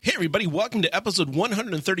Hey everybody, welcome to episode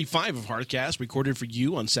 135 of Hearthcast, recorded for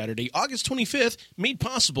you on Saturday, August 25th, made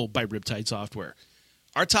possible by Riptide Software.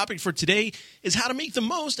 Our topic for today is how to make the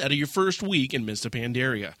most out of your first week in Mists of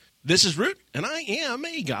Pandaria. This is Root, and I am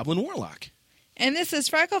a Goblin Warlock. And this is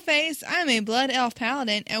Freckleface. I'm a Blood Elf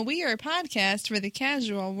Paladin, and we are a podcast for the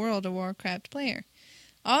casual World of Warcraft player.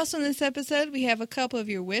 Also in this episode, we have a couple of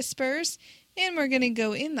your whispers, and we're going to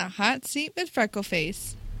go in the hot seat with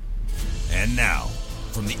Freckleface. And now,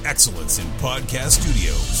 from the Excellence in Podcast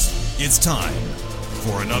Studios, it's time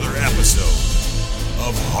for another episode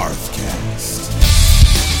of Hearthcast.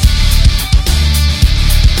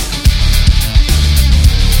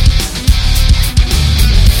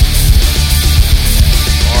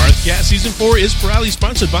 Hearthcast Season 4 is proudly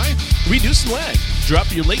sponsored by Reduce the Lag.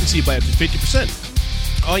 Drop your latency by up to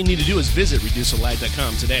 50%. All you need to do is visit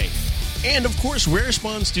reducethelag.com today. And of course, Rare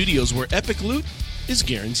Spawn Studios, where epic loot is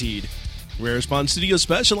guaranteed. Rare Spawn Studios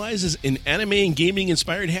specializes in anime and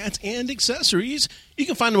gaming-inspired hats and accessories. You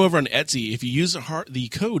can find them over on Etsy. If you use the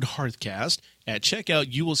code HEARTHCAST at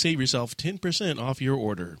checkout, you will save yourself 10% off your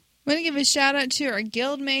order. I want to give a shout-out to our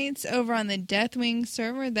guildmates over on the Deathwing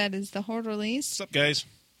server. That is the Horde release. What's up, guys?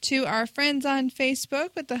 To our friends on Facebook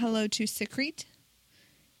with the Hello to Secrete.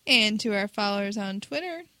 And to our followers on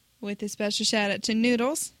Twitter with a special shout-out to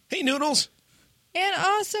Noodles. Hey, Noodles! And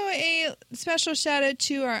also a special shout out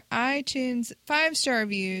to our iTunes 5-star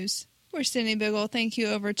reviews. We're sending a big ol' thank you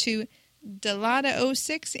over to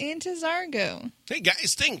Delata06 and to Zargo. Hey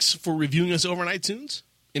guys, thanks for reviewing us over on iTunes.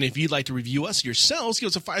 And if you'd like to review us yourselves, give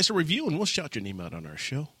us a 5-star review and we'll shout your name out on our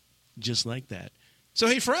show. Just like that. So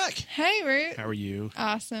hey, Freck. Hey, Root. How are you?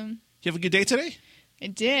 Awesome. You have a good day today? I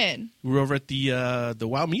did. We were over at the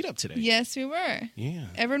WoW meetup today. Yes, we were. Yeah.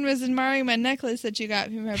 Everyone was admiring my necklace that you got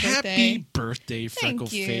for my birthday. Happy birthday,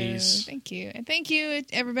 Freckleface. Thank you. And thank you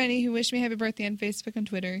to everybody who wished me happy birthday on Facebook and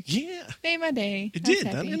Twitter. Yeah. Made my day. It did.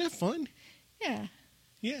 Isn't that fun? Yeah.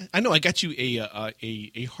 Yeah. I know. I got you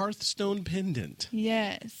a Hearthstone pendant.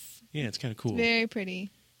 Yes. Yeah, it's kind of cool. Very pretty.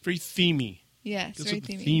 Very themey. Yes, Goes very with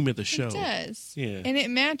the themey. theme of the show. It does. Yeah. And it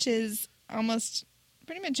matches almost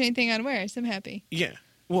pretty much anything I'd wear, so I'm happy. Yeah.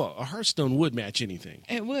 Well, a Hearthstone would match anything.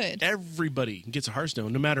 It would. Everybody gets a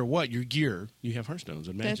Hearthstone. No matter what, your gear, you have Hearthstones.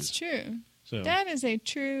 It matches. That's true. So. That is a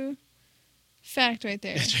true fact right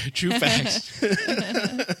there. That's true facts.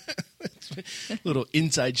 Little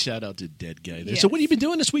inside shout out to Dead Guy there. Yes. So what have you been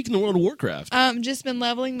doing this week in the World of Warcraft? Just been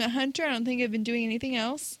leveling my hunter. I don't think I've been doing anything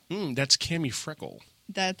else. That's Cammy Freckle.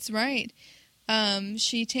 That's right.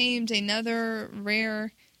 She tamed another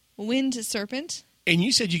rare wind serpent. And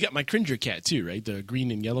you said you got my Cringer cat too, right? The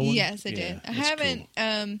green and yellow one? Yes, I did. I haven't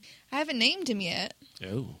I haven't named him yet.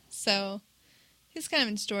 Oh. So he's kind of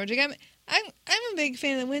in storage. I'm a big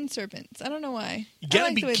fan of the wind serpents. I don't know why. You gotta I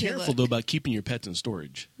like the be way they careful look. though about keeping your pets in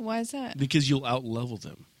storage. Why is that? Because you'll out-level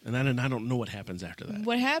them. And I don't know what happens after that.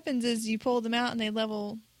 What happens is you pull them out and they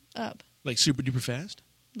level up. Like super duper fast?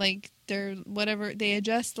 Like they're whatever, they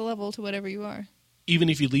adjust the level to whatever you are. Even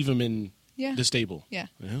if you leave them in Yeah. the stable? Yeah.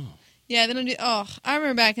 Oh. Yeah, they don't do. Oh, I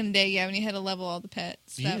remember back in the day. Yeah, when you had to level all the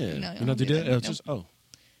pets. Yeah. No, You don't know, do they that. do. It's No. just, well,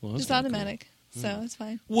 that's Just kinda automatic. cool. So it's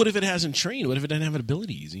fine. What if it hasn't trained? What if it doesn't have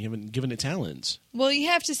abilities and you haven't given it talents? Well, you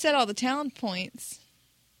have to set all the talent points.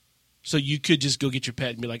 So you could just go get your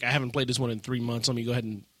pet and be like, I haven't played this one in 3 months. Let me go ahead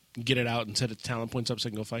and get it out and set its talent points up so I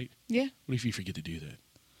can go fight? Yeah. What if you forget to do that?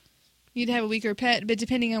 You'd have a weaker pet, but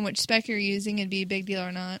depending on which spec you're using, it'd be a big deal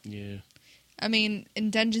or not. Yeah. I mean,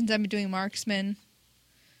 in dungeons, I've been doing marksman.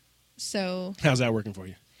 So, How's that working for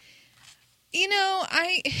you? you know,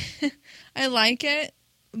 I like it,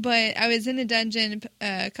 but I was in a dungeon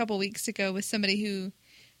a couple weeks ago with somebody who,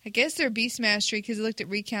 I guess they're beast mastery because I looked at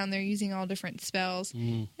recount and they're using all different spells.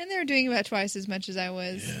 And they were doing about twice as much as I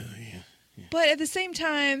was. Yeah. But at the same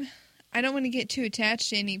time, I don't want to get too attached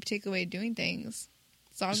to any particular way of doing things.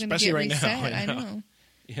 It's all going to Especially get right now, reset. I I know. know.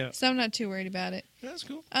 Yeah. So I'm not too worried about it. That's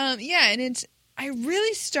cool. Yeah, and I'm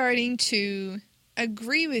really starting to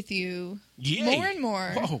agree with you Yay. more and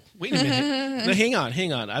more. Whoa, wait a minute. No,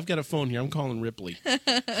 hang on. I've got a phone here. I'm calling Ripley.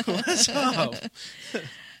 What's up?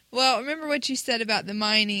 Well, remember what you said about the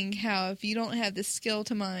mining, how if you don't have the skill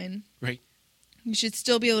to mine, Right. you should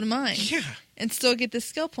still be able to mine Yeah. and still get the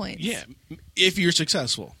skill points. Yeah. If you're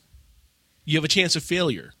successful. You have a chance of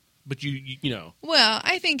failure, but you know. Well,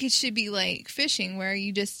 I think it should be like fishing where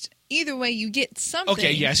you just, either way you get something.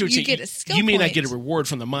 Okay, yeah, I see what you you're saying. get a skill You may not point. get a reward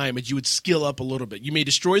from the mine, but you would skill up a little bit. You may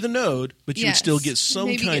destroy the node, but you would Yes, still get some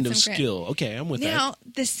maybe kind get of some skill. Okay, I'm with Now,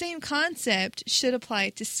 the same concept should apply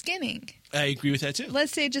to skinning. that. I agree with that too.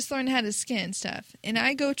 Let's say I just learned how to skin stuff, and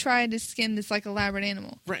I go try to skin this like elaborate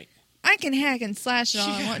animal. Right. I can hack and slash it all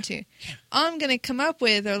I want to. All I'm going to come up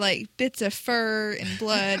with are like bits of fur and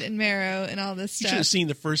blood and marrow and all this You stuff. should have seen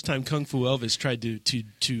the first time Kung Fu Elvis tried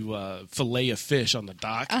to fillet a fish on the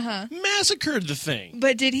dock. Massacred the thing.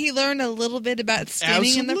 But did he learn a little bit about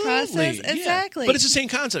skinning in the process? Yeah. Exactly. But it's the same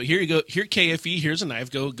concept. Here you go. Here, KFE. Here's a knife.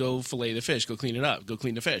 Go fillet the fish. Go clean it up. Go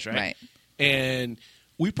clean the fish. Right. And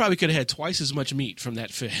we probably could have had twice as much meat from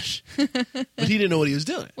that fish, but he didn't know what he was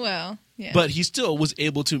doing. Well, yeah. But he still was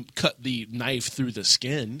able to cut the knife through the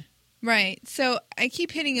skin. Right. So I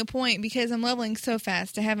keep hitting a point because I'm leveling so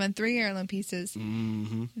fast. I have on 3 heirloom pieces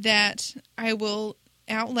that I will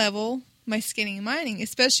out-level my skinning and mining,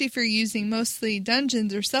 especially if you're using mostly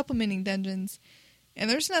dungeons or supplementing dungeons. And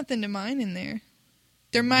there's nothing to mine in there.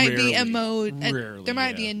 There might be a mode. There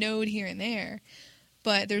might be a node here and there,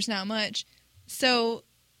 but there's not much. So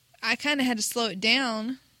I kind of had to slow it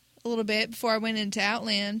down a little bit before I went into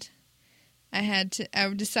Outland. I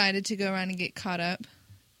decided to go around and get caught up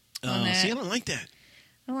on that. See, I don't like that.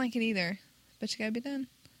 I don't like it either, but you gotta be done.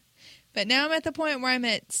 But now I'm at the point where I'm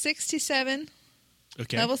at 67,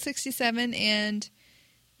 level 67, and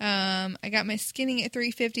I got my skinning at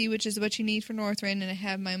 350, which is what you need for Northrend, and I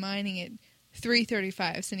have my mining at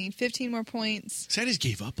 335, so I need 15 more points. So I just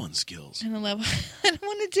gave up on skills. And a level. I don't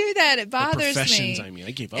want to do that. It bothers professions, me.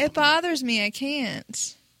 I gave up. It bothers me. I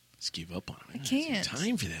can't. Just gave up on it. I can't.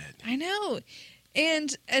 Time for that. I know.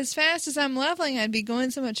 And as fast as I'm leveling, I'd be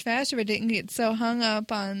going so much faster if I didn't get so hung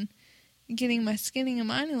up on getting my skinning and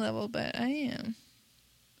mining level, but I am.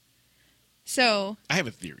 So. I have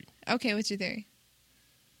a theory. Okay, what's your theory?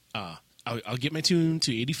 I'll get my tune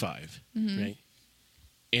to 85, right?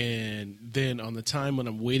 And then on the time when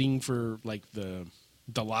I'm waiting for like the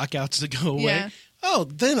lockouts to go away,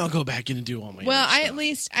 then I'll go back in and do all my. Well, I at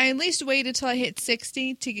least waited until I hit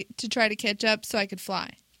 60 to try to catch up so I could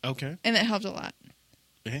fly. Okay. And that helped a lot.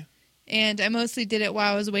 Yeah. And I mostly did it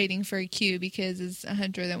while I was waiting for a queue because as a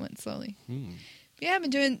hunter that went slowly. But yeah, I've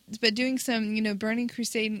been doing some, Burning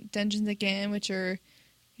Crusade dungeons again, which are,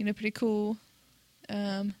 pretty cool.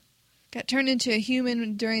 Got turned into a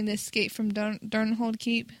human during the escape from Darnhold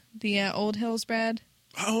Keep, the old Hillsbrad.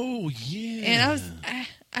 Oh yeah. And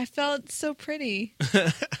I felt so pretty,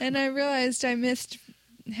 and I realized I missed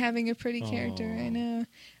having a pretty character. I know.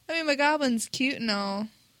 I mean, my goblin's cute and all.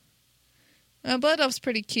 Blood Elf's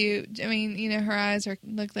pretty cute. I mean, her eyes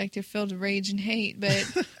look like they're filled with rage and hate, but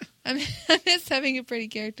I miss having a pretty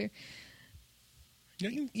character.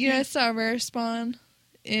 I saw a rare spawn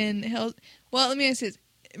in Hell. Well, let me ask you this.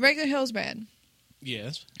 Regular Hillsbrad.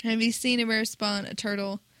 Yes. Have you seen a rare spawn, a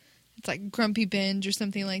turtle? It's like Grumpy Binge or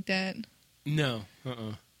something like that. No.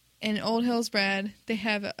 And Old Hillsbrad, they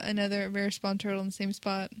have another rare spawn turtle in the same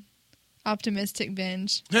spot. Optimistic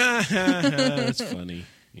Binge. That's funny.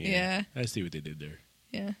 Yeah. I see what they did there.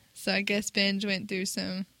 Yeah. So I guess Binge went through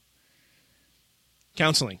some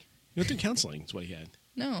counseling. He went through counseling is what he had.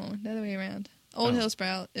 No, the other way around. Old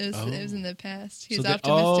Hillsbrad, it was in the past. He was optimistic.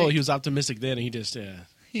 Oh, he was optimistic then, and he just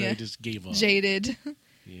he just gave up. Jaded.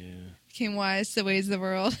 Yeah. Became wise to the ways of the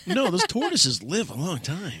world. No, those tortoises live a long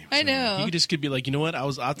time. I know. You could be like, you know what? I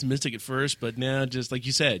was optimistic at first, but now just like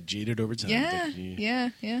you said, jaded over time.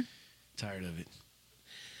 Yeah. Tired of it.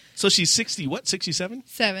 So she's 60, what? 67?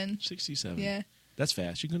 67. Yeah. That's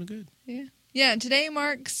fast. You're going good. Yeah. Yeah, and today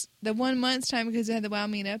marks the 1 month's time because I had the WoW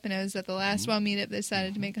meetup, and I was at the last WoW meetup that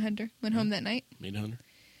decided to make a hunter. Went home that night. Made a hunter.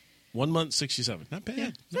 1 month, 67. Not bad.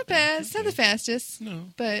 Yeah. Not bad. It's not the fastest. No.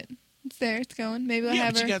 But it's there. It's going. Maybe I'll have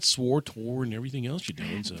her. But you got SWTOR and everything else you're doing.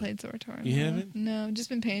 I haven't played SWTOR. You haven't? No, I've just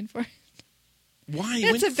been paying for it. Why?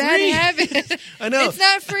 It's a bad habit. I know. It's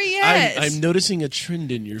not free yet. I'm noticing a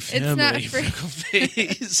trend in your family. It's not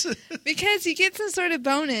free. Because you get some sort of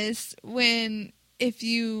bonus if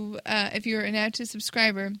you're an active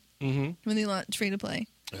subscriber when they launch free to play.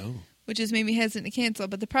 Oh. Which is made me hesitant to cancel.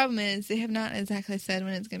 But the problem is they have not exactly said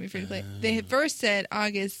when it's going to be free to play. They had first said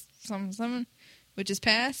August something, which is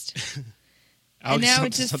past. And now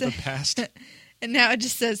it just past. And now it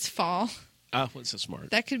just says fall. What's so smart?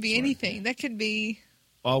 That could be anything. Yeah. That could be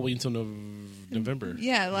all the way until November.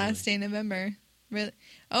 Yeah, last day of November. Really?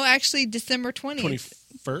 Oh, actually, December 20th.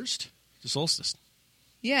 21st, the solstice.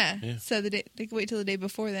 Yeah. So they could wait till the day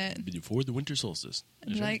before that. Before the winter solstice.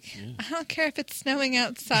 I don't care if it's snowing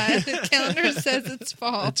outside. The calendar says it's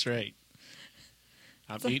fall. That's right.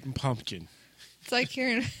 I'm eating pumpkin. It's like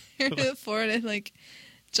here in Florida, like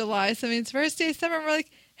July. So I mean, it's first day of summer. We're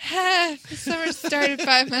like, the summer started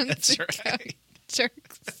 5 months ago. Right.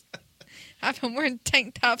 Jerks. I've been wearing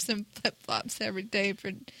tank tops and flip flops every day for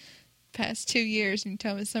the past 2 years, and you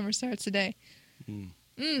tell me summer starts today.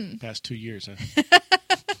 Past 2 years, huh?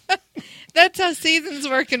 That's how seasons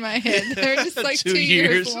work in my head. They're just like 2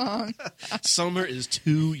 years long. Summer is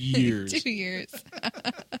 2 years. 2 years.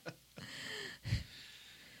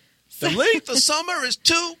 The length of summer is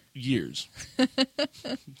 2 years.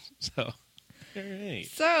 So, all right.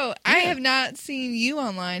 So, I have not seen you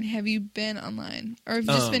online. Have you been online? Or have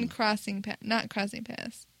you just been not crossing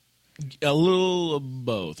paths? A little of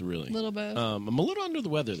both, really. A little both? I'm a little under the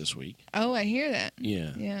weather this week. Oh, I hear that.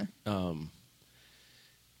 Yeah. Yeah.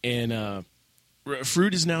 And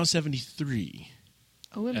fruit is now 73.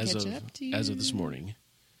 Oh, I'm catching up to you. As of this morning.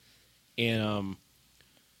 And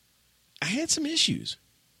I had some issues.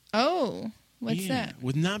 Oh, what's that?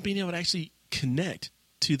 With not being able to actually connect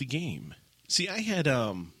to the game. See, I had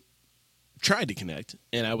tried to connect,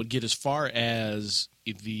 and I would get as far as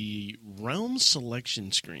the realm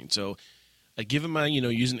selection screen. So I give it my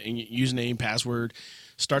username, password,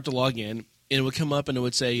 start to log in, and it would come up and it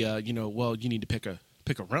would say, well, you need to pick a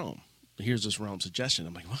realm. Here's this realm suggestion.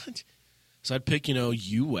 I'm like, what? So I'd pick,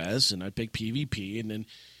 US, and I'd pick PvP, and then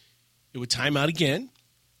it would time out again.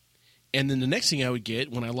 And then the next thing I would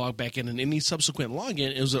get when I log back in and any subsequent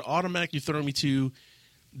login, it was automatically throwing me to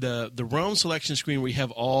the realm selection screen where you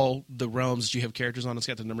have all the realms that you have characters on. It's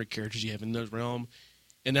got the number of characters you have in those realm.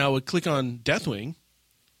 And I would click on Deathwing,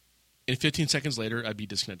 and 15 seconds later, I'd be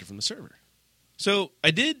disconnected from the server. So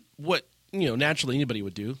I did what naturally anybody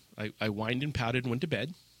would do. I whined and pouted and went to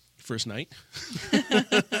bed first night.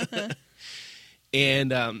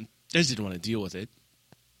 And I just didn't want to deal with it.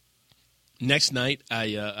 Next night,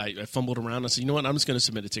 I fumbled around. I said, you know what? I'm just going to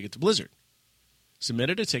submit a ticket to Blizzard.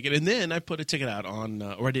 Submitted a ticket, and then I put a ticket out on,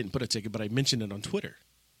 or I didn't put a ticket, but I mentioned it on Twitter.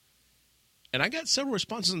 And I got several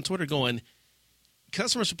responses on Twitter going,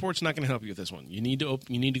 customer support's not going to help you with this one. You need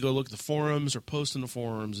to go look at the forums or post in the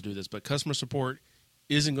forums to do this, but customer support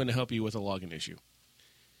isn't going to help you with a login issue.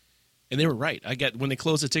 And they were right. When they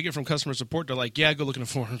closed the ticket from customer support, they're like, yeah, go look in the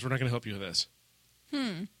forums. We're not going to help you with this.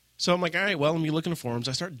 So I'm like, all right, well, let me look in the forums.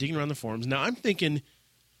 I start digging around the forums. Now I'm thinking,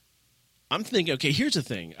 okay, here's the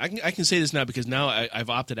thing. I can say this now because now I've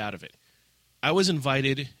opted out of it. I was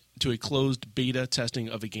invited to a closed beta testing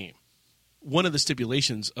of a game. One of the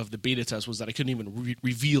stipulations of the beta test was that I couldn't even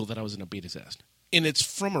reveal that I was in a beta test. And it's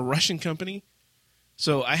from a Russian company.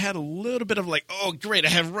 So I had a little bit of like, oh, great, I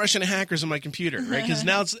have Russian hackers on my computer, right? Because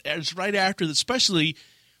now it's right after, especially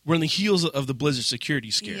we're on the heels of the Blizzard security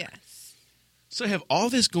scare. Yes. So I have all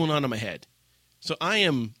this going on in my head. So I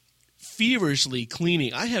am feverishly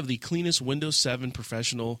cleaning. I have the cleanest Windows 7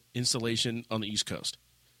 professional installation on the East Coast.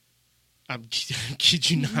 I kid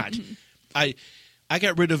you not. I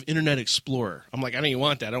got rid of Internet Explorer. I'm like, I don't even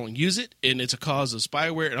want that. I don't use it, and it's a cause of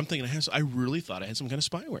spyware. And I'm thinking, I really thought I had some kind of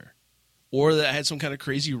spyware. Or that I had some kind of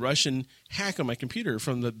crazy Russian hack on my computer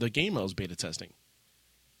from the game I was beta testing.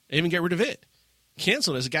 I even got rid of it.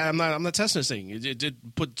 Canceled as a guy. I'm not testing this thing.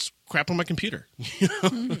 It puts crap on my computer.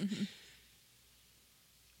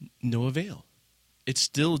 No avail. It's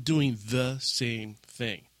still doing the same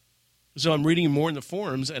thing. So I'm reading more in the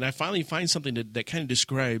forums, and I finally find something that kind of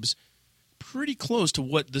describes pretty close to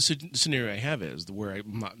what the scenario I have is, where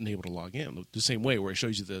I'm not able to log in. The same way where it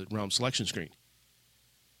shows you the realm selection screen.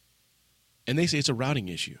 And they say it's a routing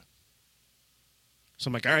issue. So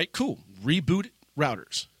I'm like, all right, cool. Reboot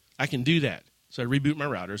routers. I can do that. So I reboot my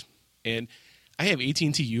routers. And I have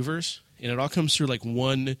AT&T Uverse, and it all comes through like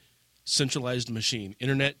one centralized machine.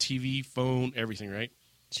 Internet, TV, phone, everything, right?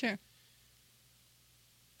 Sure.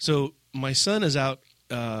 So my son is out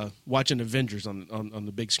watching Avengers on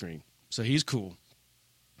the big screen. So he's cool.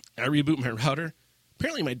 I reboot my router.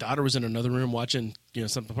 Apparently my daughter was in another room watching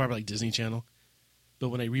something probably like Disney Channel. But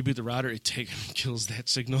when I reboot the router, it kills that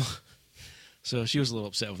signal. So she was a little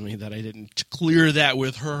upset with me that I didn't clear that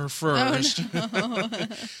with her first. Oh, no.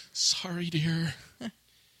 Sorry, dear.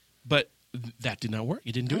 But that did not work.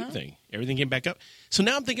 It didn't do anything. Everything came back up. So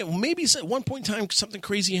now I'm thinking, well, maybe at one point in time something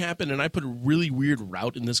crazy happened and I put a really weird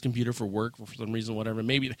route in this computer for work for some reason, whatever.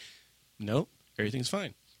 Maybe. No, everything's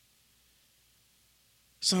fine.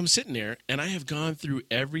 So I'm sitting there, and I have gone through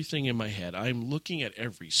everything in my head. I'm looking at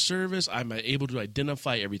every service. I'm able to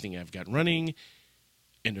identify everything I've got running.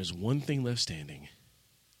 And there's one thing left standing.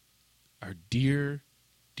 Our dear,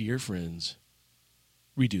 dear friends,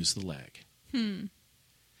 reduce the lag.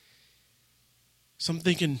 So I'm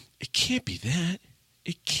thinking, it can't be that.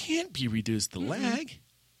 It can't be reduce the lag.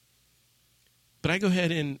 But I go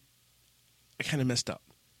ahead and I kind of messed up.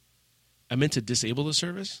 I meant to disable the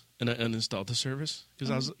service, and I uninstalled the service.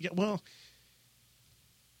 Because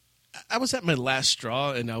I was at my last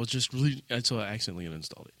straw, and I was just really, so I accidentally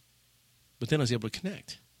uninstalled it. But then I was able to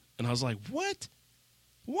connect. And I was like, what?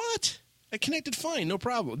 I connected fine, no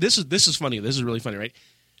problem. This is funny. This is really funny, right?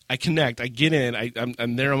 I connect. I get in.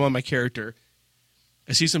 I'm there. I'm on my character.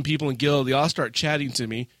 I see some people in Guild. They all start chatting to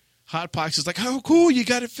me. Hotpox is like, oh, cool, you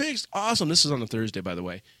got it fixed. Awesome. This is on a Thursday, by the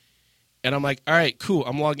way. And I'm like, all right, cool.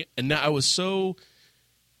 I'm logging. And now I was so...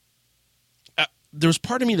 there was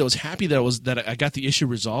part of me that was happy that I got the issue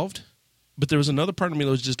resolved, but there was another part of me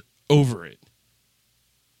that was just over it.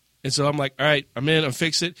 And so I'm like, all right, I'm in. I'm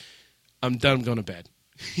fixed it. I'm done. I'm going to bed.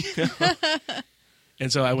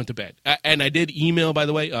 And so I went to bed. And I did email, by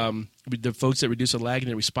the way, the folks that Reduce the Lag, and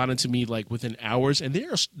they responded to me like within hours. And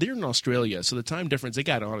they're in Australia, so the time difference, they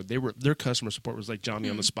got on it. Their customer support was like Johnny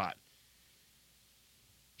on the spot.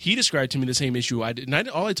 He described to me the same issue I did. And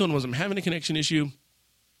all I told him was, I'm having a connection issue.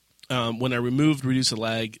 When I removed Reduce the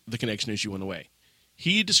Lag, the connection issue went away.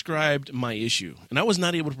 He described my issue, and I was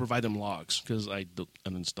not able to provide them logs because I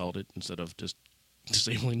uninstalled it instead of just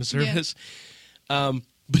disabling the service. Yeah.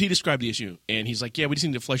 But he described the issue, and he's like, yeah, we just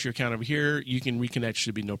need to flush your account over here. You can reconnect.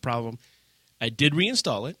 Should be no problem. I did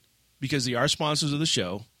reinstall it because they are sponsors of the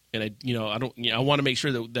show, and I want to make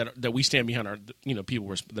sure that we stand behind our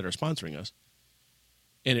people that are sponsoring us,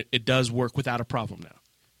 and it does work without a problem now.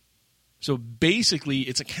 So basically,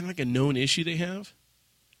 it's kind of like a known issue they have,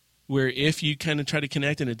 where if you kind of try to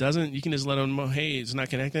connect and it doesn't, you can just let them know, hey, it's not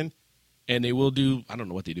connecting, and they will do. I don't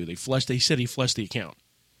know what they do. They said he flushed the account.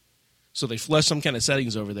 So they flushed some kind of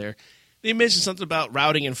settings over there. They mentioned something about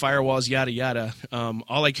routing and firewalls, yada, yada.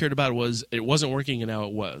 All I cared about was it wasn't working, and now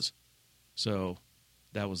it was. So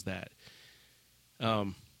that was that.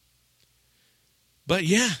 But,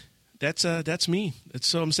 yeah, that's me.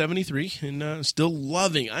 So I'm 73 and still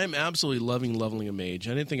loving. I'm absolutely loving leveling a mage.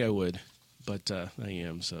 I didn't think I would, but I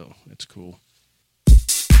am, so that's cool.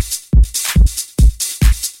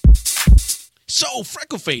 So,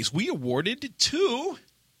 Freckleface, we awarded 2...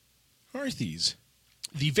 Hearthies.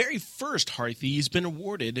 The very first Hearthie has been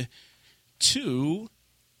awarded to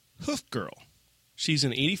Hoof Girl. She's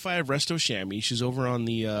an 85 Resto Chamois. She's over on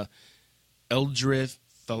the Eldrith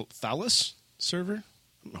Thalus server.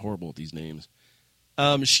 I'm horrible with these names.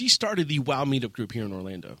 She started the WoW meetup group here in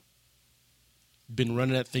Orlando. Been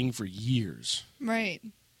running that thing for years. Right.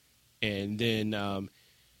 And then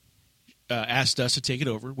asked us to take it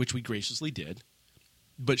over, which we graciously did.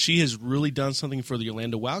 But she has really done something for the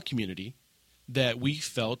Orlando WoW community that we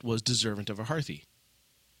felt was deserving of a Hearthie.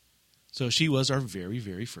 So she was our very,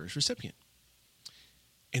 very first recipient.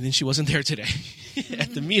 And then she wasn't there today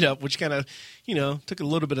at the meetup, which kind of, took a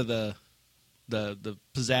little bit of the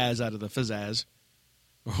pizzazz out of the pizzazz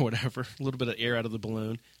or whatever, a little bit of air out of the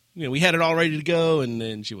balloon. We had it all ready to go, and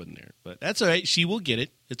then she wasn't there. But that's all right. She will get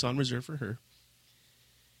it. It's on reserve for her.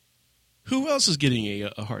 Who else is getting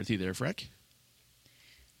a Hearthie there, Freck?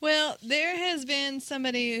 Well, there has been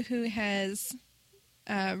somebody who has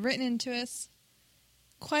written into us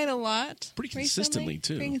quite a lot. Pretty consistently,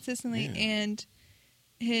 too. Pretty consistently. Yeah. And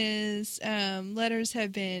his letters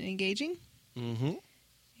have been engaging. Mm-hmm.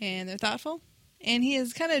 And they're thoughtful. And he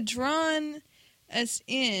has kind of drawn us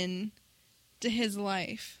in to his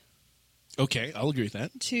life. Okay, I'll agree with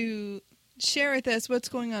that. To share with us what's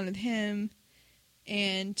going on with him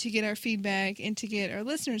and to get our feedback and to get our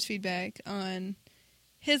listeners' feedback on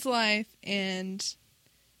his life and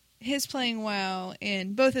his playing WoW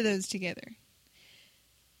and both of those together.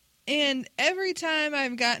 And every time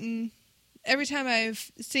I've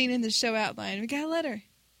seen in the show outline, we got a letter.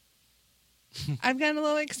 I've gotten a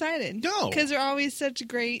little excited. No. Because they're always such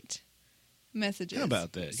great messages. How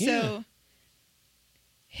about that? So, yeah.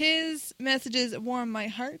 His messages warm my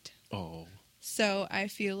heart. Oh. So I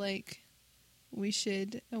feel like we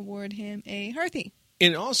should award him a Hearthie.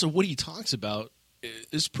 And also what he talks about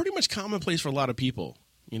is pretty much commonplace for a lot of people.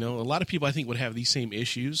 A lot of people I think would have these same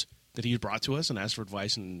issues that he's brought to us and asked for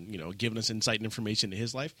advice and, given us insight and information into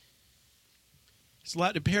his life.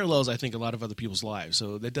 It parallels, I think, a lot of other people's lives.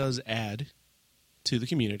 So that does add to the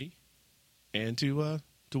community and to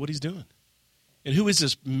what he's doing. And who is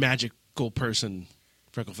this magical person,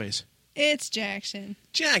 Freckleface? It's Jackson.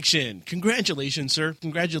 Jackson, congratulations, sir.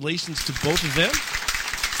 Congratulations to both of them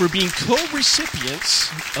for being co-recipients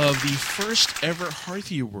of the first ever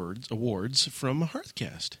Hearthie Awards from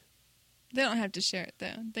Hearthcast. They don't have to share it,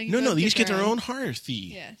 though. They each get their own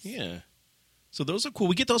Hearthie. Yes. Yeah. So those are cool.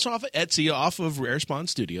 We get those off of Etsy, off of Rare Spawn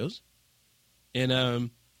Studios. And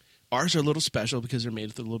ours are a little special because they're made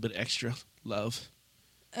with a little bit extra love.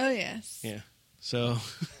 Oh, yes. Yeah. So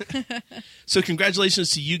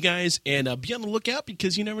congratulations to you guys. And be on the lookout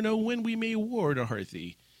because you never know when we may award a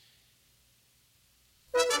Hearthie.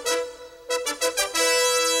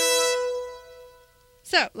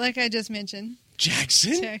 So, like I just mentioned.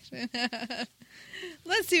 Jackson.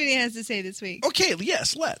 Let's see what he has to say this week. Okay,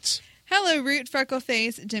 yes, let's. Hello, Root,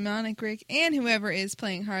 Freckleface, Demonic Rick, and whoever is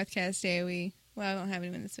playing Hearthcast AoE. Well, I don't have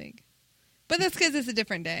anyone this week. But that's because it's a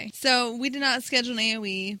different day. So we did not schedule an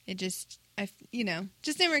AoE. It just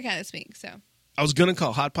didn't work out this week. So I was going to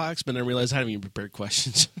call Hotpox, but then I realized I hadn't even prepared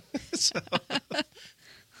questions.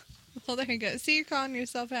 Well, there you go. See, you're calling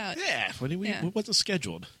yourself out. Yeah. What wasn't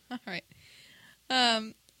scheduled? All right.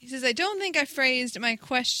 He says, I don't think I phrased my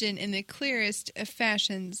question in the clearest of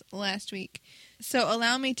fashions last week, so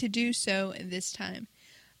allow me to do so this time.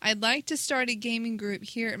 I'd like to start a gaming group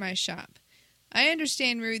here at my shop. I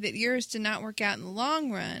understand, Rue, that yours did not work out in the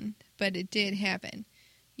long run, but it did happen.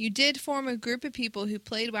 You did form a group of people who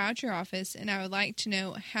played WoW at your office, and I would like to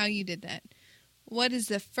know how you did that. What is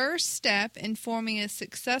the first step in forming a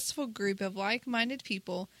successful group of like-minded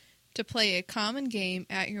people to play a common game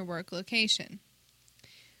at your work location?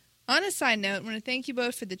 On a side note, I want to thank you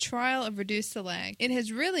both for the trial of Reduce the Lag. It has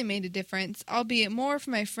really made a difference, albeit more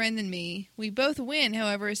for my friend than me. We both win,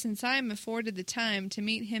 however, since I am afforded the time to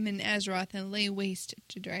meet him in Azeroth and lay waste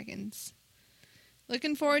to dragons.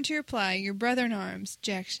 Looking forward to your reply. Your brother in arms,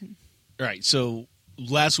 Jackson. All right, so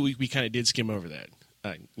last week we kind of did skim over that.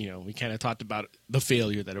 We kind of talked about the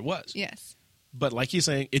failure that it was. Yes. But like you're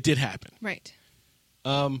saying, it did happen. Right.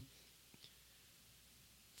 For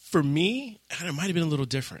me, it might have been a little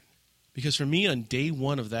different. Because for me, on day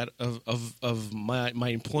one of that of my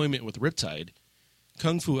employment with Riptide,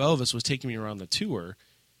 Kung Fu Elvis was taking me around the tour,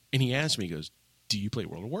 and he asked me, he goes, do you play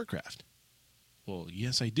World of Warcraft? Well,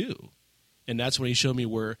 yes, I do. And that's when he showed me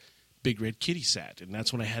where Big Red Kitty sat. And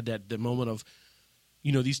that's when I had the moment of,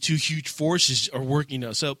 these two huge forces are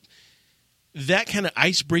working. So that kind of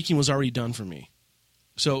ice breaking was already done for me.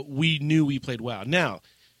 So we knew we played WoW. Now,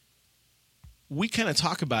 we kind of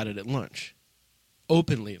talk about it at lunch.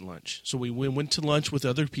 Openly at lunch. So we went to lunch with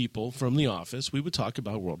other people from the office. We would talk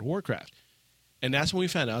about World of Warcraft. And that's when we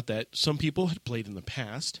found out that some people had played in the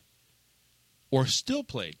past or still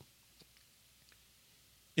played.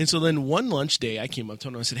 And so then one lunch day I came up to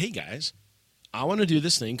them and I said, hey guys, I want to do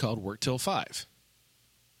this thing called Work Till 5,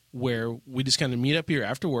 where we just kind of meet up here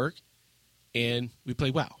after work and we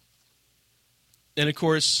play WoW. And of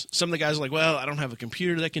course, some of the guys are like, well, I don't have a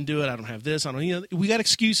computer that can do it. I don't have this. We got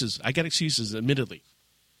excuses. I got excuses, admittedly.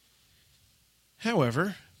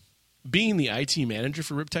 However, being the IT manager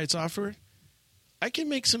for Riptide Software, I can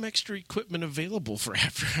make some extra equipment available for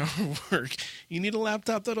after-hour work. You need a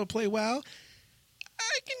laptop that'll play WoW?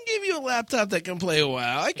 I can give you a laptop that can play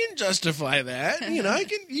WoW. I can justify that. You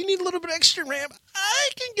need a little bit of extra RAM. I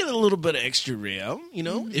can get a little bit of extra RAM,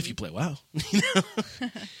 if you play WoW.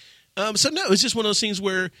 So no, it was just one of those things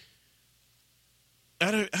where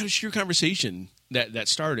out of sheer conversation that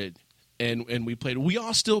started and we played. We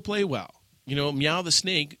all still play WoW. Meow the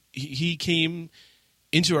Snake, he came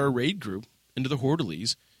into our raid group, into the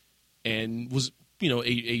Hordalies, and was,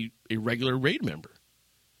 a regular raid member.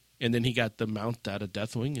 And then he got the mount out of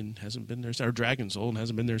Deathwing and hasn't been there, or Dragon Soul, and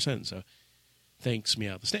hasn't been there since. So thanks,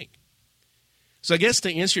 Meow the Snake. So I guess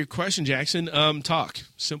to answer your question, Jackson, talk.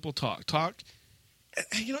 Simple talk. Talk.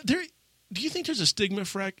 Do you think there's a stigma,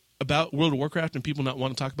 Freck, about World of Warcraft and people not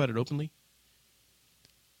want to talk about it openly?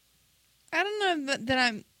 I don't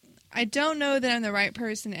know I don't know that I'm the right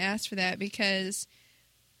person to ask for that, because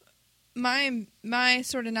my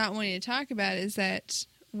sort of not wanting to talk about it is that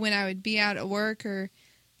when I would be out at work or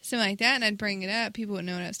something like that and I'd bring it up, people wouldn't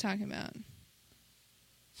know what I was talking about.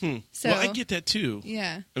 So, well, I get that too.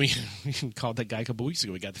 Yeah. I mean, we called that guy a couple weeks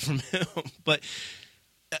ago. We got that from him. But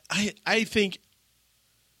I think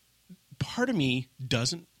part of me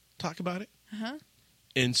doesn't talk about it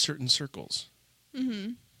in certain circles.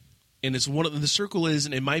 Mm-hmm. And it's the circle is,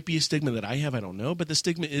 and it might be a stigma that I have, I don't know, but the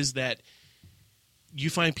stigma is that you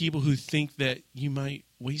find people who think that you might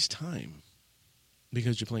waste time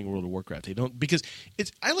because you're playing World of Warcraft. They don't, because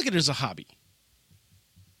I look at it as a hobby.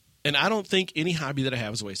 And I don't think any hobby that I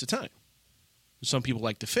have is a waste of time. Some people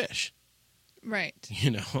like to fish. Right.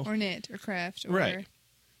 Or knit or craft or right.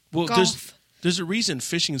 Well, golf. There's a reason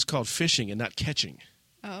fishing is called fishing and not catching.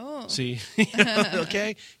 Oh. See?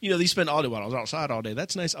 Okay? They spend all day, I was outside all day.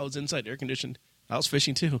 That's nice. I was inside, air conditioned. I was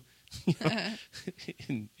fishing too.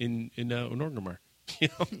 in Norgamar.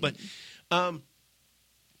 But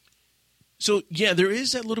so yeah, there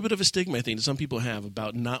is that little bit of a stigma I think that some people have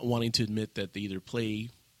about not wanting to admit that they either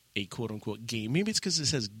play a quote-unquote game. Maybe it's because it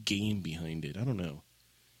says game behind it. I don't know.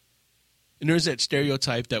 And there's that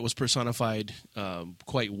stereotype that was personified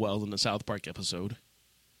quite well in the South Park episode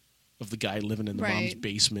of the guy living in the mom's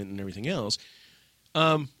basement and everything else.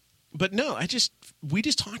 But no, we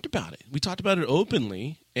just talked about it. We talked about it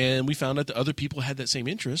openly, and we found out that other people had that same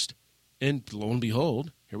interest. And lo and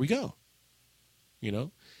behold, here we go.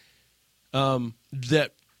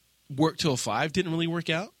 That Work Till 5 didn't really work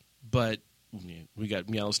out, but we got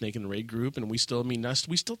Meow Snake in the raid group, and we still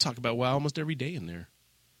talk about WoW almost every day in there.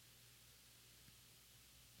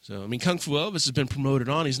 So, Kung Fu Elvis has been promoted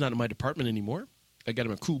on. He's not in my department anymore. I got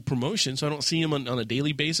him a cool promotion, so I don't see him on a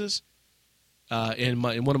daily basis. And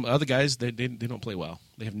one of my other guys, they don't play WoW.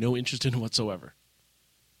 They have no interest in it whatsoever.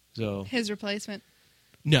 So his replacement?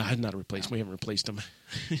 No, not a replacement. We haven't replaced him.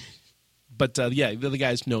 But, the other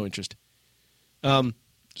guy's no interest.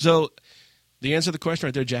 So the answer to the question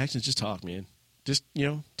right there, Jackson, is just talk, man. Just,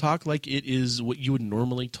 talk like it is what you would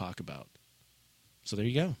normally talk about. So there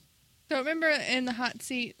you go. So remember in the hot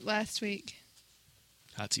seat last week?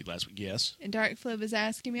 Hot seat last week, yes. And Dark Flip was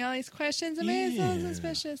asking me all these questions. I'm so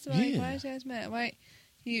suspicious. Like, why is that mad? Why?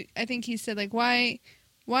 I think he said, like, why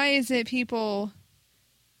is it people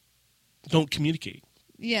don't communicate?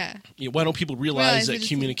 Yeah. Why don't people realize that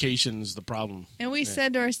communication is the problem? And we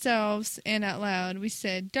said to ourselves and out loud, we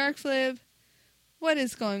said, Dark Flip, what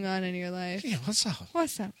is going on in your life? Yeah, what's up?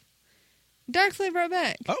 What's up? Dark Flip wrote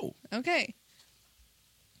back. Oh. Okay.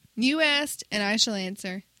 You asked, and I shall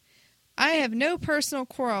answer. I have no personal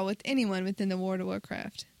quarrel with anyone within the World of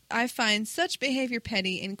Warcraft. I find such behavior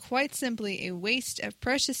petty and quite simply a waste of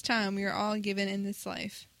precious time we are all given in this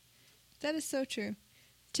life. That is so true.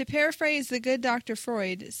 To paraphrase the good Dr.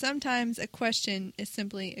 Freud, sometimes a question is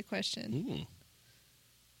simply a question. Ooh.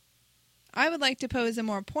 I would like to pose a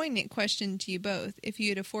more poignant question to you both, if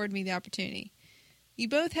you would afford me the opportunity. You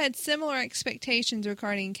both had similar expectations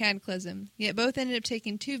regarding Cataclysm, yet both ended up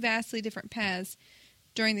taking two vastly different paths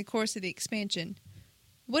during the course of the expansion.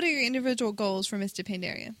 What are your individual goals for Mists of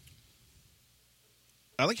Pandaria?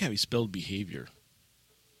 I like how he spelled behavior.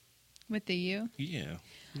 With the U? Yeah.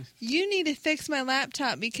 You need to fix my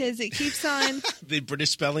laptop because it keeps on... The British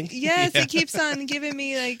spelling? Yes, yeah. It keeps on giving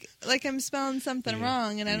me like I'm spelling something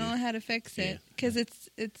wrong, and I don't know how to fix it because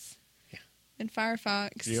it's in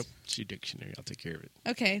Firefox. Yep, it's your dictionary. I'll take care of it.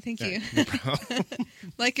 Okay, thank you. No problem.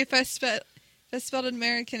 Like if I spelled it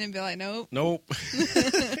American and be like, nope. Nope.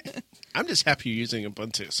 I'm just happy you're using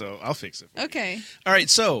Ubuntu, so I'll fix it. Okay. All right,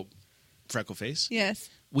 so, Freckleface. Yes.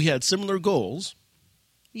 We had similar goals.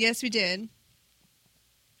 Yes, we did.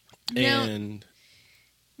 And...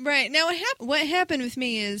 Right. Now, what happened with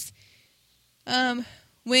me is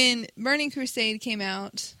when Burning Crusade came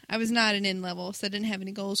out, I was not an N level, so I didn't have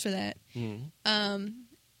any goals for that. Mm-hmm.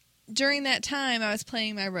 During that time, I was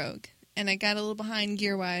playing my rogue, and I got a little behind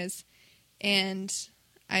gear-wise, and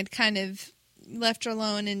I'd kind of left her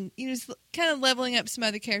alone, and was kind of leveling up some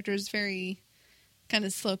other characters very kind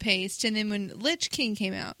of slow-paced. And then when Lich King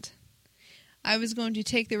came out, I was going to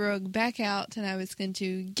take the rogue back out, and I was going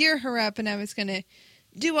to gear her up, and I was going to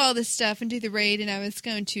do all this stuff and do the raid, and I was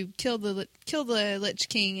going to kill the Lich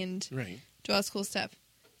King and do all this cool stuff.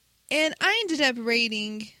 And I ended up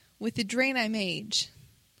raiding with the Draenei Mage.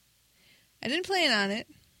 I didn't plan on it.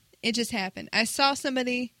 It just happened. I saw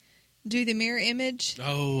somebody do the mirror image.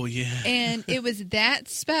 Oh, yeah. And it was that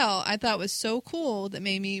spell I thought was so cool that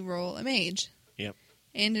made me roll a mage. Yep.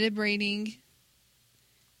 I ended up raiding,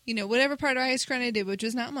 whatever part of Ice Crown I did, which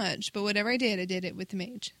was not much, but whatever I did it with the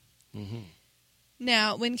mage. Mm-hmm.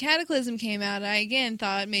 Now, when Cataclysm came out, I again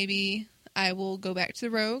thought maybe I will go back to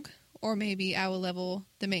the rogue, or maybe I will level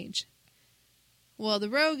the mage. Well, the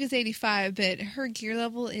rogue is 85, but her gear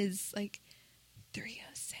level is like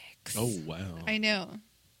 306. Oh, wow. I know.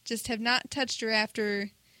 Just have not touched her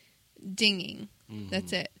after dinging. Mm-hmm.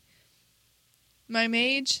 That's it. My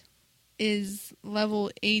mage is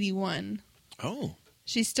level 81. Oh.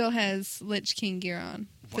 She still has Lich King gear on,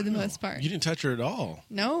 for the most part. You didn't touch her at all?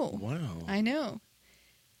 No. Wow. I know.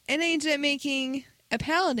 And I ended up making a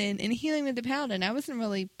paladin and healing with the paladin. I wasn't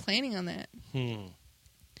really planning on that.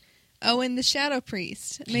 Oh, and the Shadow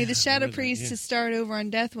Priest. I made the Shadow Priest to start over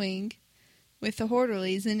on Deathwing with the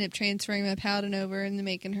Horderlies, ended up transferring my paladin over and then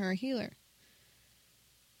making her a healer.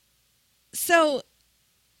 So,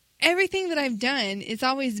 everything that I've done has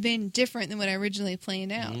always been different than what I originally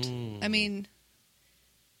planned out. I mean,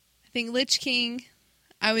 I think Lich King,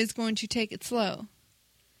 I was going to take it slow.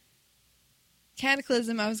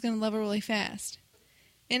 Cataclysm, I was going to level really fast.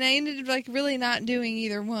 And I ended up really not doing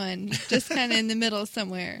either one, just kind of in the middle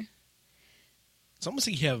somewhere. It's almost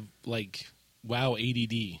like you have WoW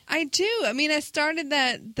ADD. I do. I mean, I started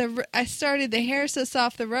the hair so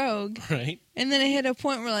soft the rogue, right? And then I hit a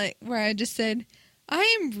point where I just said,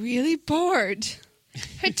 I am really bored.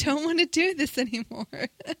 I don't want to do this anymore.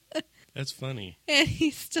 That's funny. And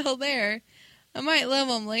he's still there. I might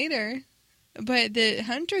level him later. But the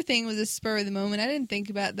hunter thing was a spur of the moment. I didn't think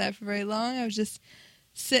about that for very long. I was just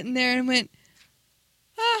sitting there and went,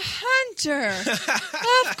 A hunter.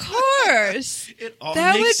 Of course. It all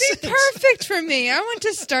That would makes be sense. perfect for me. I want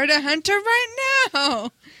to start a hunter right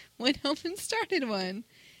now. Went home and started one.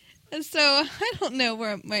 And so I don't know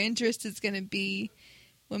where my interest is going to be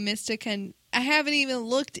when Mystic can. I haven't even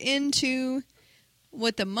looked into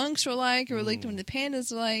what the monks were like or looked what the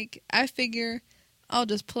pandas are like. I figure I'll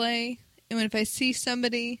just play. And if I see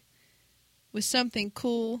somebody with something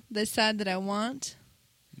cool that side that I want,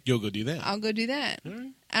 You'll go do that. I'll go do that. All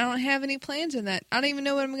right. I don't have any plans on that. I don't even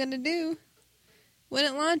know what I'm going to do when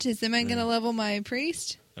it launches. Am I going to level my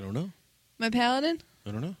priest? I don't know. My paladin? I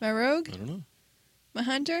don't know. My rogue? I don't know. My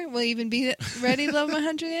hunter? Will I even be ready to level my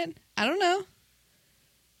hunter yet? I don't know.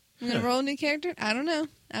 I'm going to roll a new character? I don't know.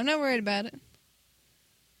 I'm not worried about it.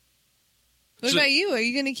 What So- about you? Are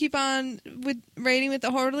you going to keep on with raiding with the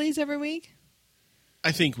Hordleys every week?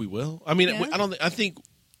 I think we will. I mean, Yeah? I don't. I think.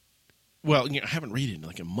 Well, I haven't raided in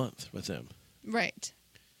like a month with them. Right.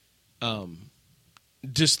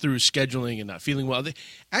 Just through scheduling and not feeling well. I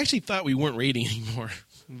actually thought we weren't raiding anymore,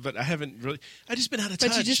 but I haven't really. I just been out of touch.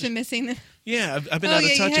 But you've just been missing them. Yeah, I've been Oh, out yeah,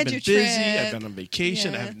 of you touch. I've had been your busy. trip. I've been on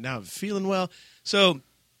vacation. Yeah. Now I'm feeling well. So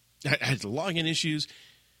I had login issues.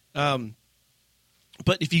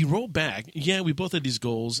 But if you roll back, yeah, we both had these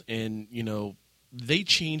goals, and they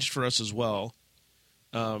changed for us as well.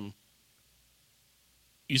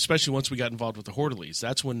 Especially once we got involved with the Hordleys.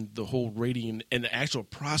 That's when the whole raiding and the actual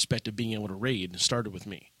prospect of being able to raid started with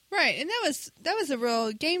me. Right, and that was a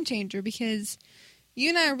real game changer because you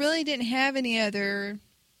and I really didn't have any other.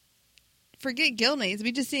 Forget guildmates.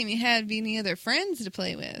 We just didn't even have any other friends to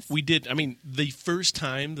play with. We did. I mean, the first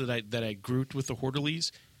time that I grouped with the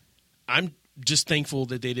Hordleys, I'm just thankful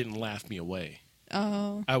that they didn't laugh me away.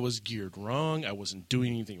 Oh, I was geared wrong. I wasn't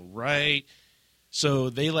doing anything right. So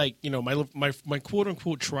they my quote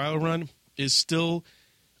unquote trial run is still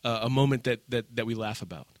a moment that we laugh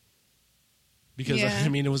about. Because Yeah. I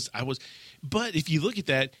mean, but if you look at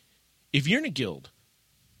that, if you're in a guild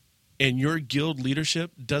and your guild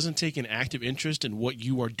leadership doesn't take an active interest in what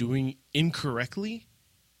you are doing incorrectly,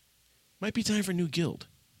 might be time for a new guild.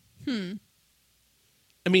 I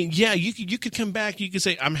mean, yeah, you could come back. You could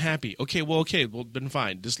say, "I'm happy." Okay, well, then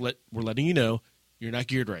fine. We're letting you know you're not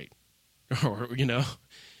geared right, or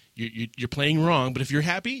you're playing wrong. But if you're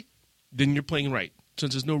happy, then you're playing right.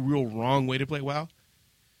 Since there's no real wrong way to play WoW,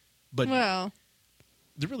 but well,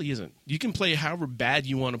 there really isn't. You can play however bad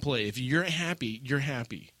you want to play. If you're happy, you're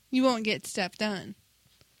happy. you won't get stuff done.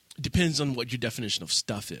 It depends on what your definition of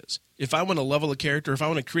stuff is. If I want to level a character, if I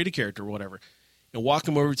want to create a character or whatever, and walk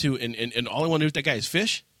him over to, and all I want to do with that guy is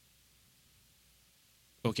fish,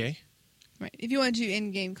 okay. Right. If you want to do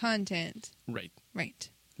in-game content. Right. Right.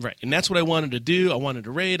 Right. And that's what I wanted to do. I wanted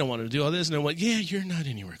to raid. I wanted to do all this. And I went, yeah, you're not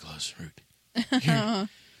anywhere close, Root. Here,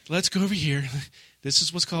 let's go over here. This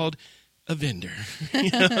is what's called a vendor.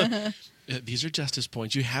 These are justice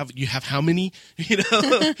points. You have how many?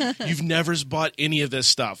 You've never bought any of this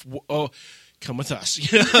stuff. Oh, come with us.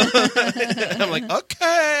 I'm like,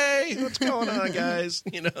 okay, what's going on, guys?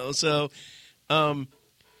 So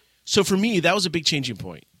for me, that was a big changing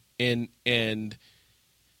point. And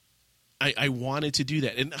I wanted to do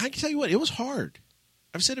that. And I can tell you what, it was hard.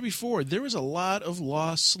 I've said it before. There was a lot of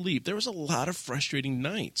lost sleep. There was a lot of frustrating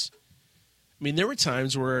nights. I mean, there were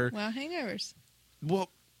times where... Wow, hangovers. Well,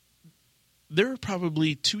 there were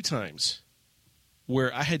probably 2 times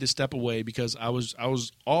where I had to step away because I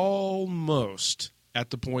was almost at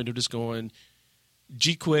the point of just going,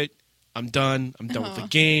 G quit. I'm done. I'm done with the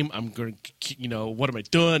game. I'm going to, what am I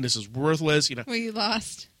doing? This is worthless. Were you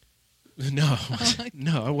lost? No,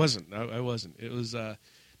 no, I wasn't. I wasn't. It was,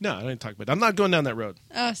 no, I didn't talk about it. I'm not going down that road.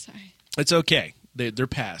 Oh, sorry. It's okay. They're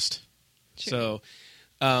past. True. So,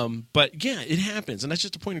 but yeah, it happens. And that's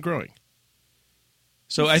just a point of growing.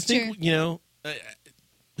 So I think, who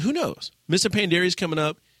knows? Mr. Pandaria's coming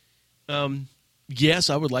up. Yes,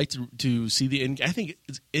 I would like to see the end. I think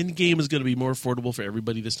end game is going to be more affordable for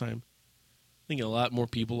everybody this time. I think a lot more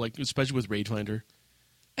people, like especially with Raid Finder,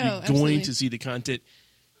 you're going to see the content.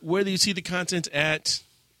 Whether you see the content at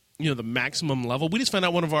the maximum level. We just found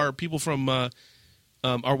out one of our people from our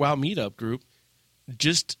WoW meetup group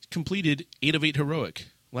just completed 8 of 8 heroic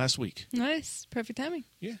last week. Nice. Perfect timing.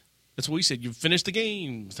 Yeah. That's what we said. You've finished the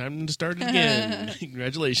game. It's time to start it again.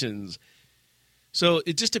 Congratulations. So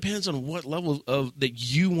it just depends on what level of that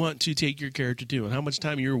you want to take your character to and how much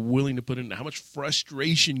time you're willing to put in, how much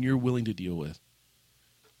frustration you're willing to deal with.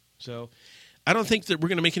 So I don't think that we're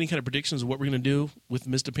going to make any kind of predictions of what we're going to do with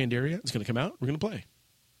Mr. Pandaria. It's going to come out. We're going to play.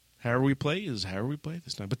 However we play is however we play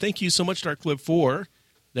this time. But thank you so much, Dark Clip, for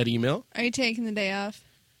that email. Are you taking the day off?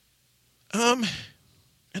 I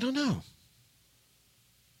don't know.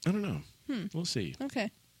 I don't know. We'll see. Okay.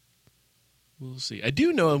 We'll see. I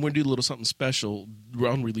do know I'm going to do a little something special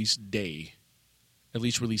on release day, at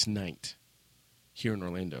least release night, here in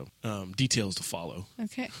Orlando. Details to follow.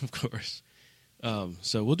 Okay. Of course.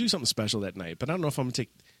 So we'll do something special that night, but I don't know if I'm going to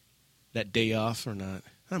take that day off or not.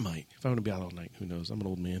 I might. If I want to be out all night, who knows? I'm an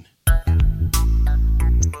old man.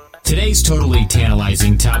 Today's totally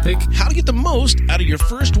tantalizing topic, How to get the most out of your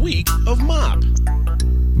first week of MOP.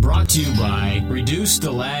 brought to you by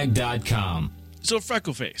ReduceTheLag.com. So,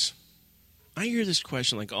 Freckleface, I hear this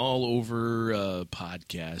question like all over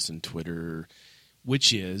podcasts and Twitter,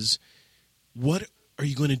 which is, what are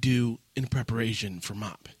you going to do in preparation for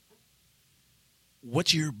MOP?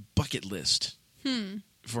 What's your bucket list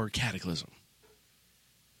for Cataclysm?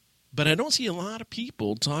 But I don't see a lot of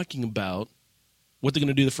people talking about what they're going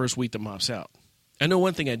to do the first week that MOP's out. I know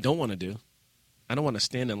one thing I don't want to do. I don't want to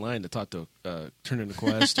stand in line to talk to turn in a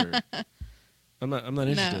quest. Or I'm not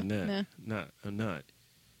interested in that. No. I'm not.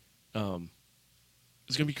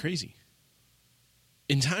 It's going to be crazy.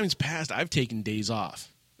 In times past, I've taken days off.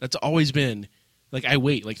 That's always been, like, I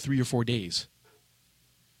wait like 3 or 4 days.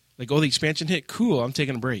 Like, the expansion hit, cool, I'm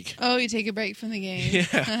taking a break. Oh, you take a break from the game.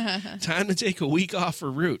 Yeah. Time to take a week off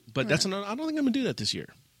for Root. But I don't think I'm going to do that this year.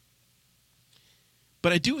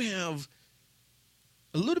 But I do have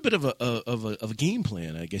a little bit of a game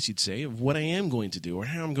plan, I guess you'd say, of what I am going to do or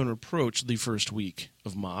how I'm going to approach the first week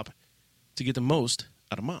of MOP to get the most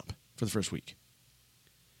out of MOP for the first week.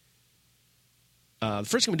 The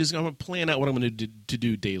first thing I'm going to do is I'm going to plan out what I'm going to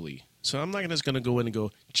do daily. So I'm not just going to go in and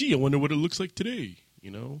go, gee, I wonder what it looks like today.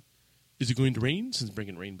 You know, is it going to rain? Since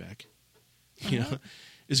bringing rain back, you know,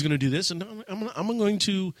 is it going to do this? And I'm going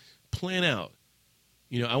to plan out.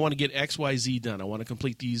 You know, I want to get X, Y, Z done. I want to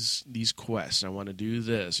complete these quests. I want to do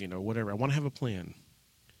this. You know, whatever. I want to have a plan.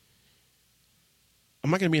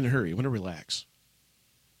 I'm not going to be in a hurry. I want to relax.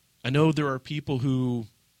 I know there are people who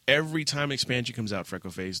every time expansion comes out,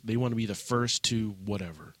 Freckleface, they want to be the first to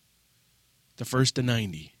whatever, the first to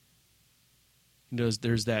 90. You know,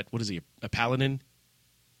 there's that. What is he? A paladin.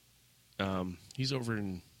 He's over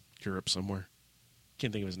in Europe somewhere.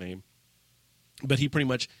 Can't think of his name. But he pretty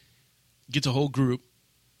much gets a whole group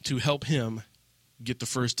to help him get the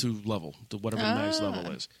first to level, to whatever the next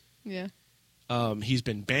level is. Yeah. He's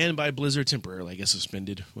been banned by Blizzard temporarily, I guess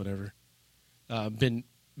suspended, whatever.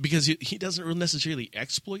 Because he doesn't really necessarily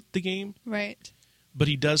exploit the game. Right. But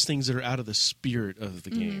he does things that are out of the spirit of the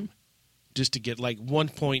game. Just to get, like, one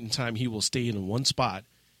point in time, he will stay in one spot,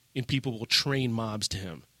 and people will train mobs to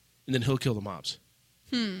him. And then he'll kill the mobs.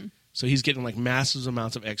 So he's getting, like, massive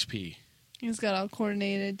amounts of XP. He's got all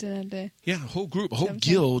coordinated to Yeah, a whole group, a whole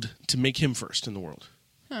guild to make him first in the world.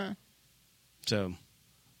 Huh. So,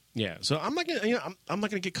 yeah. So I'm not gonna, I'm not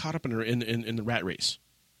gonna get caught up in the rat race.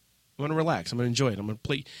 I'm gonna relax. I'm gonna enjoy it. I'm gonna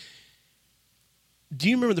play. Do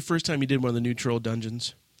you remember the first time you did one of the new troll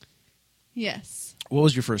dungeons? Yes. What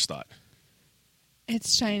was your first thought?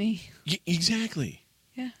 It's shiny. Exactly.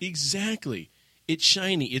 Yeah. Exactly. It's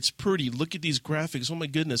shiny. It's pretty. Look at these graphics. Oh my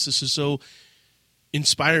goodness, this is so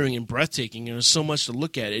inspiring and breathtaking, and there's so much to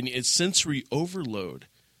look at, and it's sensory overload.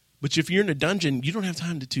 But if you're in a dungeon, you don't have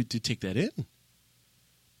time to take that in.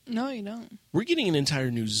 No, you don't. We're getting an entire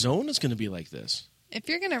new zone that's going to be like this. If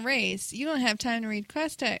you're going to race, you don't have time to read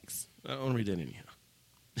quest text. I don't read that anyhow.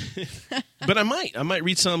 But I might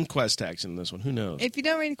read some quest text in this one. Who knows? If you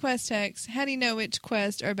don't read quest text, how do you know which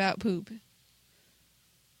quests are about poop?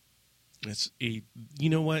 You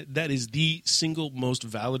know what? That is the single most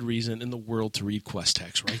valid reason in the world to read quest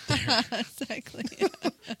text right there. Exactly.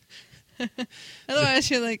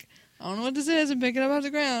 Otherwise, you're like, I don't know what this is, and pick it up off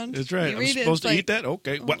the ground. That's right. You I'm read it, supposed to it's eat that?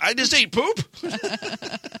 Okay. Well, I just ate poop.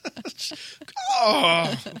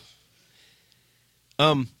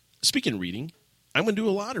 Speaking of reading, I'm going to do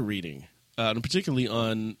a lot of reading, particularly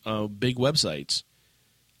on big websites,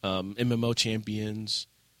 MMO Champions,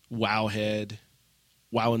 Wowhead,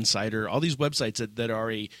 WoW Insider, all these websites that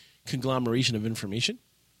are a conglomeration of information.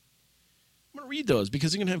 I'm going to read those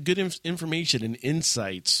because they're going to have good information and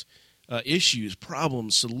insights, issues,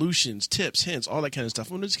 problems, solutions, tips, hints, all that kind of stuff.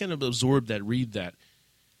 I'm going to just kind of absorb that, read that.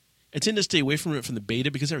 I tend to stay away from it from the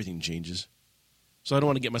beta because everything changes. So I don't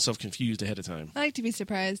want to get myself confused ahead of time. I like to be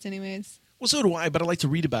surprised anyways. Well, so do I, but I like to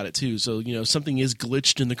read about it too. So, if something is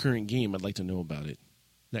glitched in the current game, I'd like to know about it.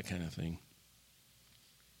 That kind of thing.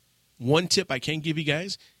 One tip I can give you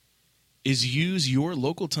guys is use your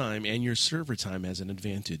local time and your server time as an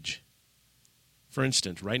advantage. For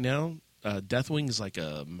instance, right now, Deathwing is like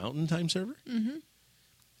a mountain time server. Mm-hmm.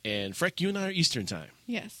 And Freck, you and I are Eastern time.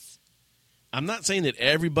 Yes. I'm not saying that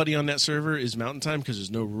everybody on that server is mountain time because there's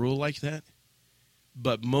no rule like that.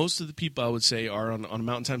 But most of the people I would say are on a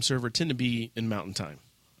Mountain Time server tend to be in Mountain Time.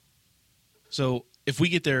 So if we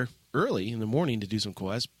get there early in the morning to do some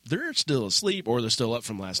quests, they're still asleep or they're still up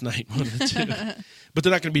from last night. One of the two. But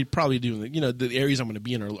they're not going to be probably doing the areas I'm going to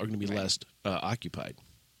be in are going to be less occupied.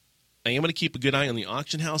 I am going to keep a good eye on the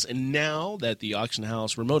auction house, and now that the auction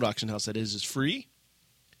house, remote auction house that is free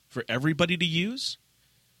for everybody to use.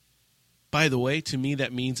 By the way, to me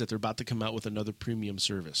that means that they're about to come out with another premium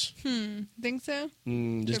service. Think so?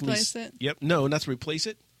 Replace it? Yep. No, not to replace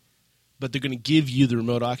it. But they're going to give you the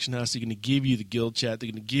remote auction house. They're going to give you the guild chat.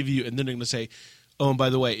 They're going to give you, and then they're going to say, "Oh, and by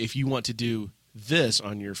the way, if you want to do this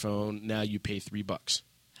on your phone, now you pay $3."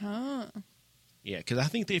 Oh. Yeah, because I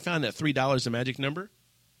think they found that $3 the magic number.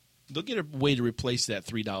 They'll get a way to replace that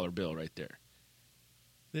 $3 bill right there.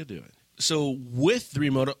 They'll do it. So with the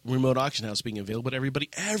remote auction house being available to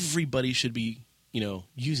everybody should be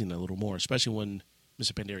using that a little more, especially when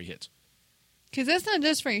Mr. Pandari hits. Because that's not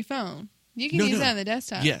just for your phone. You can use that on the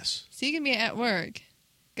desktop. Yes. So you can be at work,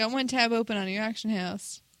 got one tab open on your auction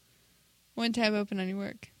house, one tab open on your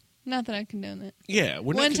work. Not that I condone that. Yeah.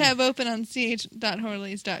 One tab open on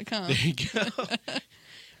ch.horleys.com. There you go.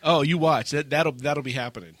 Oh, you watch. That'll be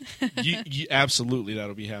happening. You absolutely,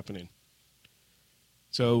 that'll be happening.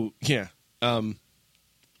 So, yeah.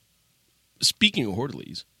 Speaking of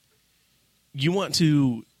Horleys, you want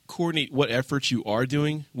to coordinate what efforts you are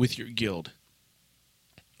doing with your guild.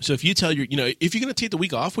 So if you tell if you're going to take the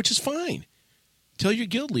week off, which is fine, tell your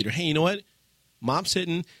guild leader, hey, you know what? Mob's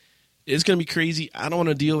hitting. It's going to be crazy. I don't want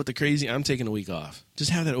to deal with the crazy. I'm taking a week off. Just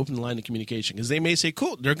have that open line of communication because they may say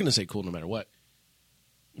cool. They're going to say cool no matter what.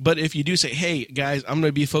 But if you do say, hey, guys, I'm going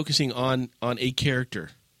to be focusing on a character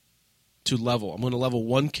to level. I'm going to level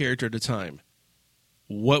one character at a time.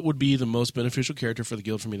 What would be the most beneficial character for the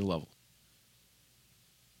guild for me to level?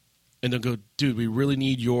 And they'll go, dude, we really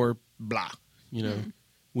need your blah.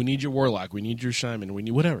 We need your warlock. We need your shaman. We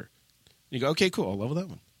need whatever. You go, okay, cool. I'll level that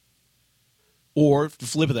one. Or the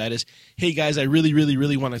flip of that is, hey, guys, I really, really,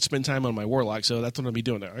 really want to spend time on my warlock, so that's what I'll be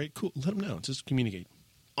doing. All right, cool. Let them know. Just communicate.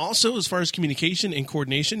 Also, as far as communication and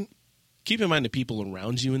coordination, keep in mind the people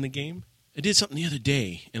around you in the game. I did something the other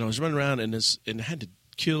day, and I was running around and I had to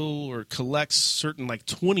kill or collect certain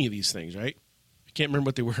 20 of these things, right? I can't remember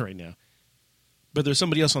what they were right now. But there's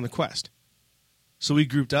somebody else on the quest. So we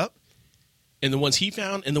grouped up, and the ones he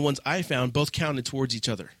found and the ones I found both counted towards each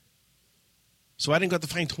other. So I didn't have to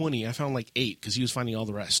find 20. I found 8 because he was finding all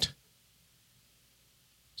the rest.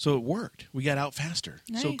 So it worked. We got out faster.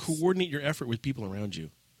 Nice. So coordinate your effort with people around you.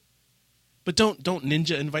 But don't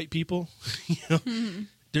ninja invite people.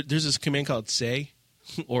 There's this command called say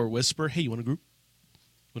or whisper. Hey, you want to group?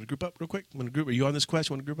 Want to group up real quick? Are you on this quest?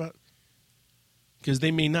 You want to group up? Because they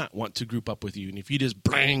may not want to group up with you. And if you just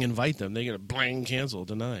blang invite them, they're going to blang cancel,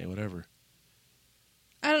 deny, whatever.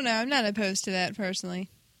 I don't know. I'm not opposed to that personally.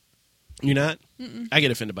 You're not? Mm-mm. I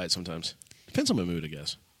get offended by it sometimes. Depends on my mood, I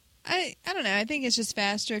guess. I don't know. I think it's just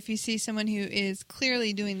faster if you see someone who is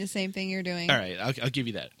clearly doing the same thing you're doing. All right, I'll give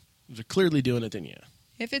you that. If they're clearly doing it, then yeah.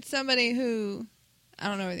 If it's somebody who, I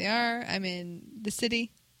don't know where they are, I'm in the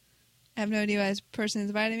city, I have no idea why this person is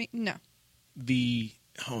inviting me, no.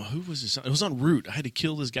 Who was this? It was on Route. I had to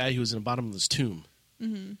kill this guy who was in the bottom of this tomb.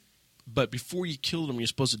 Mm-hmm. But before you killed him, you're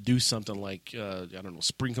supposed to do something like,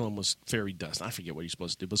 sprinkle him with fairy dust. I forget what you're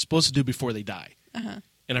supposed to do, but supposed to do before they die. Uh-huh.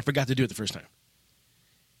 And I forgot to do it the first time.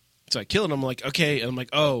 So I killed him. I'm like, okay. And I'm like,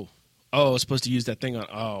 I was supposed to use that thing on,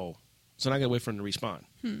 So now I got to wait for him to respawn.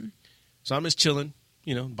 So I'm just chilling,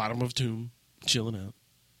 bottom of a tomb, chilling out.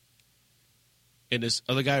 And this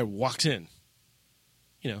other guy walks in.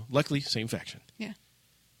 Luckily, same faction. Yeah.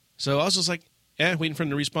 So I was just like, waiting for him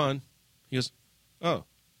to respawn. He goes, want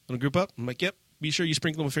to group up? I'm like, yep. Be sure you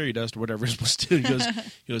sprinkle him with fairy dust or whatever it's supposed to do.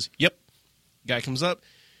 He goes, yep. Guy comes up.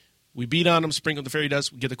 We beat on him, sprinkle the fairy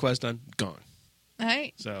dust, we get the quest done, gone. All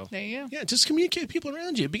right. So there you go. Yeah, just communicate with people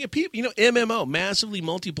around you. MMO, massively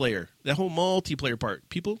multiplayer. That whole multiplayer part.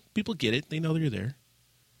 People get it. They know you're there.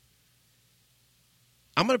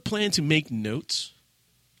 I'm going to plan to make notes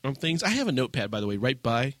on things. I have a notepad, by the way, right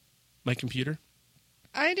by my computer.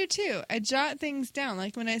 I do too. I jot things down.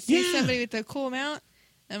 Like when I see somebody with a cool mount,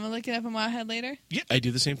 I'm going to look it up in Wildhead later. Yeah, I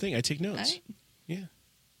do the same thing. I take notes. Right. Yeah.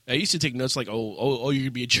 I used to take notes like, you're going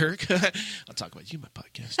to be a jerk? I'll talk about you in my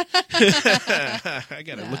podcast. I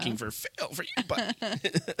got a looking for fail for you, but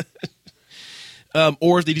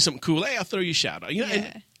or if they do something cool, hey, I'll throw you a shout out.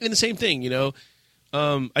 And the same thing,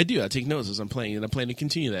 I take notes as I'm playing, and I plan to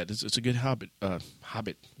continue that. It's a good habit.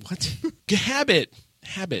 What? Good habit.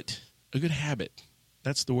 A good habit.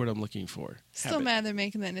 That's the word I'm looking for. Still mad they're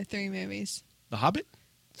making that into 3 movies. The Hobbit?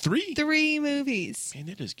 3? 3 movies. Man,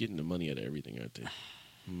 they're just getting the money out of everything, aren't they?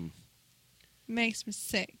 Makes me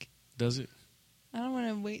sick. Does it? I don't want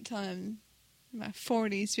to wait till I'm in my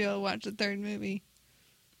 40s to be able to watch the 3rd movie.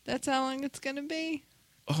 That's how long it's going to be?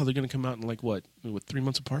 Oh, they're going to come out in like what 3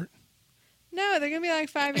 months apart? No, they're going to be like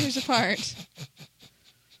 5 years apart.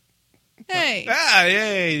 Hey. Ah,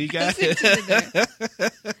 yay, you got I see what you did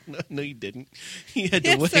it. No, you didn't. You had to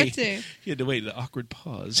Yes, wait. I do. You had to wait the awkward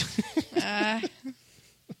pause.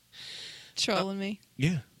 Trolling me.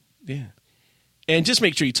 Yeah. And just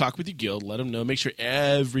make sure you talk with your guild. Let them know. Make sure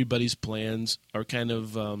everybody's plans are kind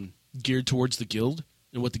of geared towards the guild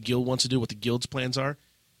and what the guild wants to do, what the guild's plans are.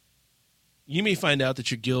 You may find out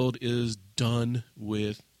that your guild is done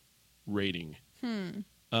with raiding.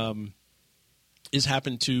 This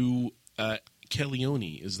happened to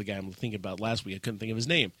Kellyoni is the guy I'm thinking about last week. I couldn't think of his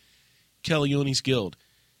name. Kellyoni's guild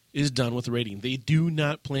is done with raiding. They do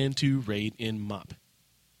not plan to raid in MOP.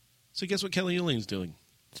 So guess what Kellyoni's doing?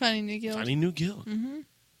 Finding new guild. Finding a new guild.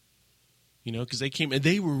 You know, because they came and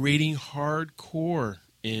they were raiding hardcore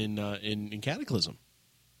in Cataclysm.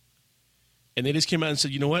 And they just came out and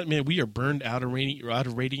said, you know what, man, we are burned out of raiding.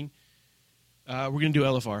 We're going to do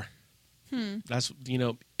LFR. That's, you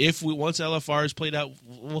know, if once LFR is played out,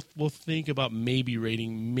 we'll think about maybe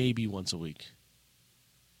raiding maybe once a week.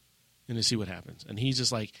 And to see what happens. And he's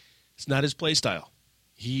just like, it's not his play style.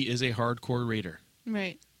 He is a hardcore raider.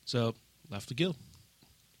 Right. So, left the guild.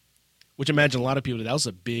 Which I imagine a lot of people, that was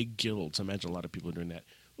a big guild, so I imagine a lot of people are doing that.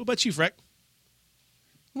 What about you, Freck?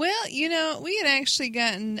 Well, you know, we had actually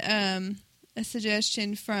gotten a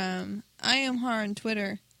suggestion from I Am Har on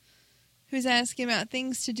Twitter, who's asking about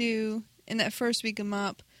things to do in that first week of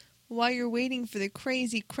MOP while you're waiting for the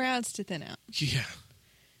crazy crowds to thin out. Yeah.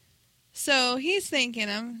 So he's thinking,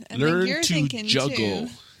 I Learn think you're to thinking juggle.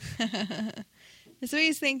 too. So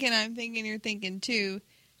he's thinking, I'm thinking, you're thinking too.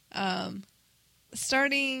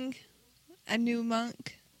 Starting a new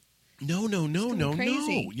monk. No.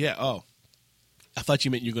 crazy. Yeah, oh. I thought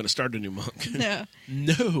you meant you were going to start a new monk. No.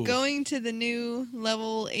 No. Going to the new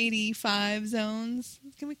level 85 zones.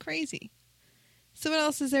 It's going to be crazy. So what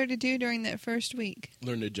else is there to do during that first week?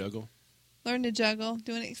 Learn to juggle. Learn to juggle.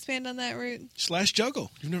 Do you want to expand on that route? /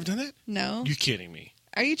 juggle. You've never done that? No. You're kidding me.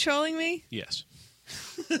 Are you trolling me? Yes.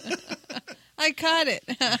 I caught it.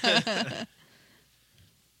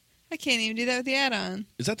 I can't even do that with the add-on.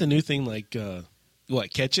 Is that the new thing, like,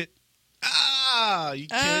 what, catch it? Ah, you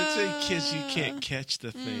can't say catch, you can't catch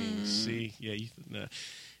the thing. See? Yeah. No.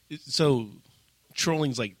 So,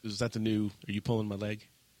 trolling's like, is that the new, are you pulling my leg?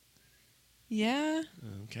 Yeah.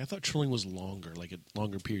 Okay, I thought trolling was longer, like a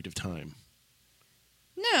longer period of time.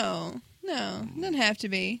 No. Doesn't have to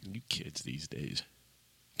be. You kids these days.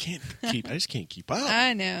 I just can't keep up.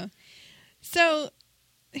 I know. So,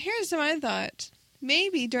 here's my thought.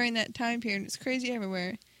 Maybe during that time period, it's crazy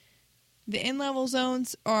everywhere, the in-level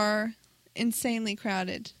zones are insanely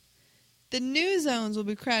crowded. The new zones will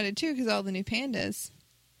be crowded too because all the new pandas.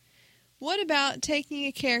 What about taking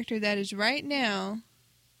a character that is right now,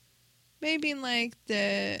 maybe in like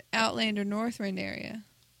the Outlander Northrend area,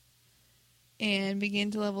 and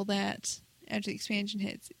begin to level that after the expansion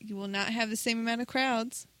hits? You will not have the same amount of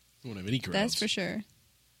crowds. You won't have any crowds. That's for sure.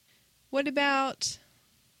 What about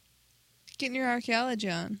getting your archaeology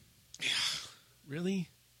on? Really?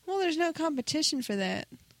 Well, there's no competition for that.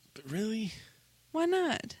 But really? Why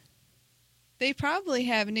not? They probably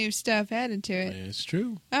have new stuff added to it. Yeah, it's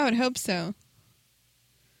true. I would hope so.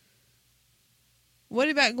 What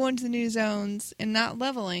about going to the new zones and not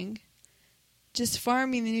leveling, just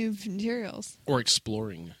farming the new materials? Or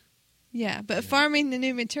exploring. Yeah, but farming the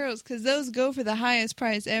new materials, because those go for the highest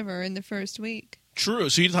price ever in the first week. True.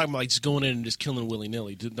 So you're talking about like just going in and just killing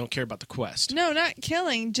willy-nilly. Don't care about the quest. No, not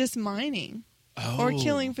killing, just mining. Oh. Or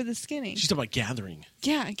killing for the skinning. She's talking about gathering.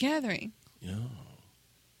 Yeah, gathering. Oh.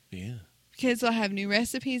 Yeah. Because they'll have new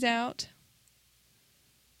recipes out.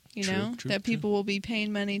 You True, know, true, that true. people will be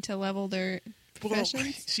paying money to level their professions.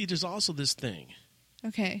 Well, see, there's also this thing.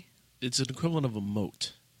 Okay. It's an equivalent of a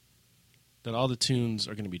moat that all the tunes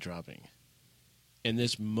are going to be dropping. And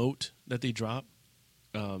this moat that they drop,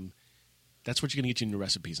 that's what you're going to get you new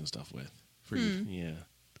recipes and stuff with. Yeah.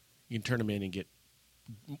 You can turn them in and get...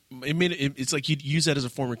 It's like you'd use that as a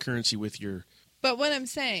form of currency with your... But what I'm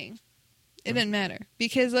saying, it doesn't matter.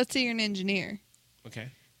 Because let's say you're an engineer. Okay.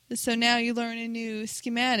 So now you learn a new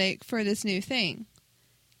schematic for this new thing.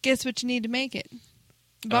 Guess what you need to make it?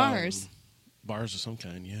 Bars. Bars of some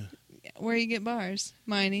kind, yeah. Where you get bars?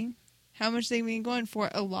 Mining. How much they been going for?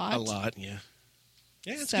 A lot. A lot, yeah.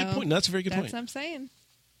 Yeah, that's a So, good point. That's a very good That's point. what I'm saying.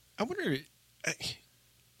 I wonder...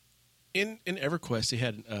 In EverQuest, they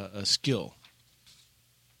had a skill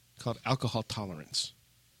called alcohol tolerance.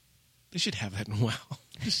 They should have that in WoW.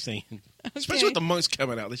 Just saying. Especially with the monks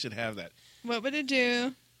coming out, they should have that. What would it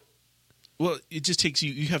do? Well, it just takes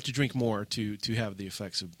you have to drink more to have the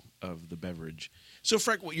effects of the beverage. So,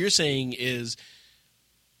 Frank, what you're saying is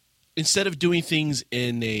instead of doing things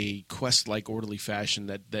in a quest-like orderly fashion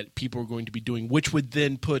that people are going to be doing, which would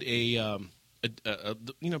then put basically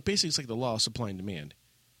it's like the law of supply and demand.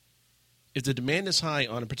 If the demand is high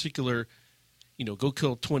on a particular, go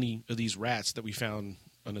kill 20 of these rats that we found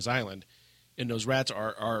on this island, and those rats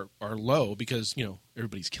are low because,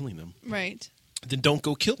 everybody's killing them. Right. Then don't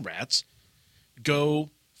go kill rats. Go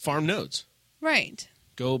farm nodes. Right.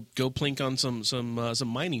 Go plink on some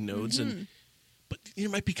mining nodes, but there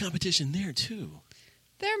might be competition there too.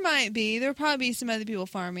 There might be. There'll probably be some other people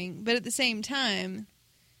farming, but at the same time,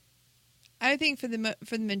 I think for the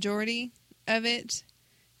majority of it,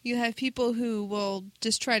 you have people who will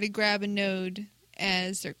just try to grab a node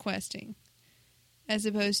as they're questing, as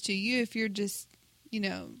opposed to you if you're just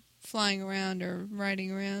flying around or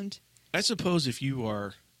riding around. I suppose if you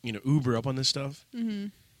are uber up on this stuff. Mm-hmm.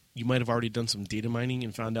 You might have already done some data mining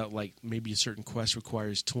and found out like maybe a certain quest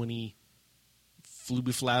requires 20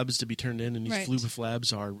 flubiflabs to be turned in, and these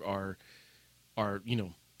flubiflabs are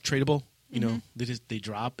tradable. They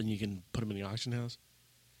drop and you can put them in the auction house.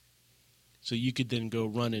 So you could then go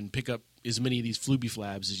run and pick up as many of these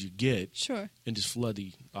flubiflabs as you get, sure, and just flood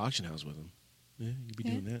the auction house with them. Yeah, you'd be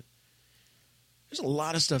doing that. There's a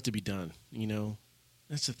lot of stuff to be done.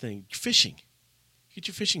 That's the thing. Fishing, get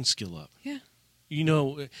your fishing skill up. Yeah.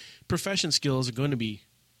 Profession skills are going to be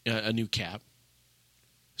a new cap.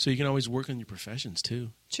 So you can always work on your professions,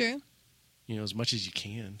 too. True. As much as you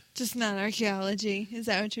can. Just not archaeology. Is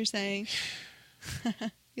that what you're saying?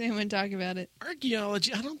 You don't want to talk about it.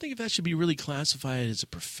 Archaeology, I don't think that should be really classified as a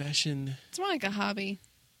profession. It's more like a hobby.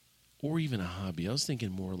 Or even a hobby. I was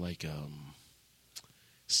thinking more like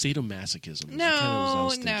sadomasochism.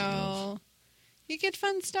 No. You get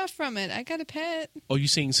fun stuff from it. I got a pet. Oh, you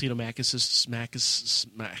saying sadomasochists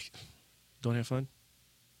don't have fun?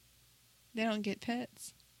 They don't get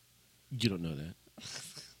pets. You don't know that.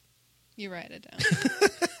 You write it down.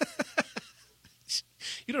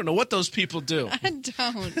 You don't know what those people do. I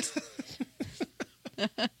don't.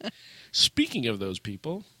 Speaking of those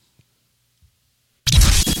people.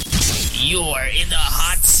 You're in the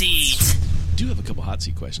hot seat. I do have a couple hot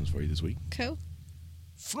seat questions for you this week. Cool.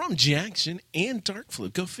 From Jackson and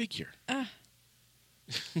Darkflip. Go figure. Are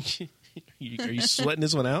you sweating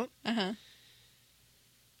this one out? Uh-huh.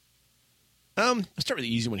 Let's start with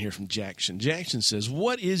the easy one here from Jackson. Jackson says,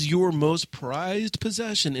 what is your most prized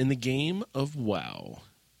possession in the game of WoW?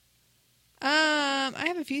 I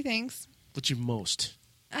have a few things. What's your most?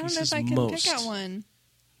 I don't know if I can pick out one.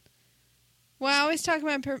 Well, I always talk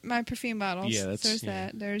about my perfume bottles. Yeah, that's... There's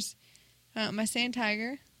that. There's my Sand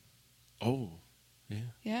Tiger. Oh, yeah.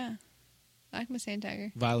 Yeah. I like my Sand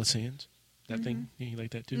Tiger. Violet Sands? That thing? Yeah, you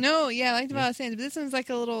like that too? No, yeah, I like the Violet Sands. But this one's like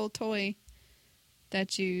a little toy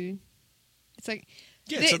that you... It's like...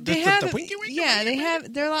 Yeah,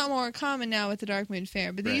 they're a lot more common now with the Darkmoon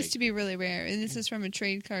Faire, but they used to be really rare. And this is from the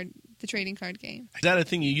trading card game. Is that a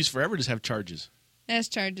thing you use forever or does it have charges? It has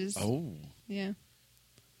charges. Oh. Yeah.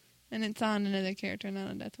 And it's on another character, not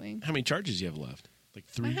on Deathwing. How many charges do you have left? Like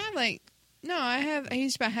 3? I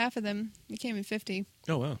used about half of them. It came in 50.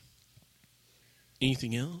 Oh, wow.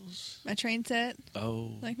 Anything else? My train set.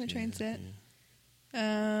 Oh. I like my train set.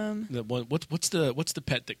 Yeah. What's the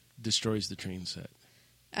pet that destroys the train set?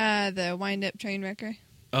 The wind-up train wrecker.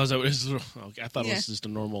 Oh, is that what it is? I thought it was just a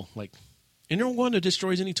normal, like... Is there one that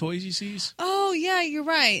destroys any toys he sees? Oh, yeah, you're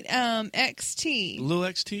right. XT. Little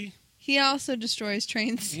XT? He also destroys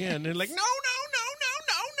trains. Yeah, and they're like, no. Isn't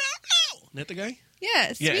that the guy?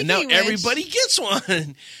 Yes. Yeah, and now everybody gets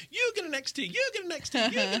one. You get an XT, you get an XT,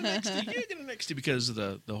 you get an XT, you get an XT because of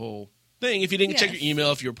the whole thing. If you didn't check your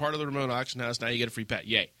email, if you're part of the remote auction house, now you get a free pet.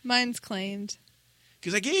 Yay. Mine's claimed.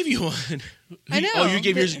 Because I gave you one. I know. Oh, you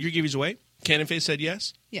gave yours away? Cannon Face said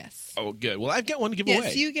yes? Yes. Oh, good. Well, I've got one to give away.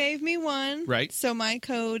 Yes, you gave me one. Right. So my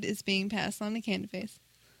code is being passed on to Candleface.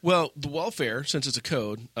 Well, the welfare, since it's a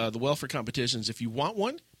code, the welfare competitions, if you want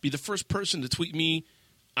one, be the first person to tweet me,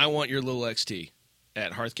 I want your little XT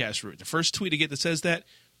at Hearthcast Root. The first tweet I get that says that,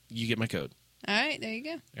 you get my code. All right, there you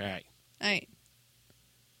go. All right.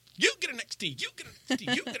 You get an XT. You get an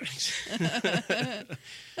XT. You get an XT.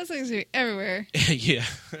 That's going to be everywhere. Yeah.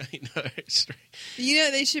 I know. It's right. You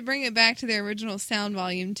know, they should bring it back to their original sound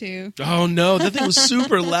volume, too. Oh, no. That thing was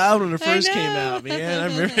super loud when it first came out, man. I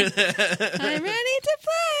remember that. I'm ready to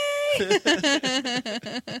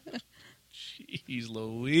play. Jeez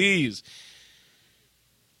Louise.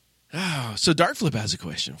 Oh, so Dark Flip has a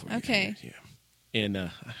question for you. Okay. Yeah. And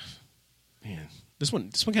man, this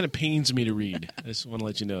one kind of pains me to read. I just want to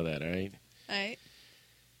let you know that. All right. All right.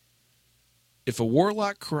 If a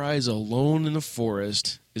warlock cries alone in the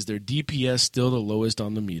forest, is their DPS still the lowest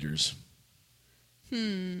on the meters?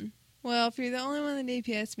 Well, if you're the only one in the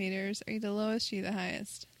DPS meters, are you the lowest or are you the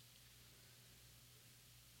highest?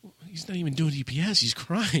 He's not even doing DPS. He's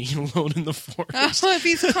crying alone in the forest. Oh, if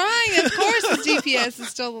he's crying, of course his DPS is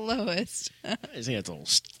still the lowest. I think that's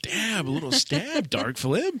a little stab, Dark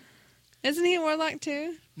Flip. Isn't he a warlock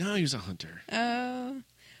too? No, he was a hunter. Oh,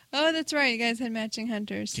 that's right. You guys had matching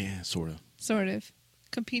hunters. Yeah, sort of. Sort of.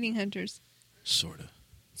 Competing hunters. Sort of.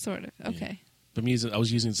 Sort of. Okay. But I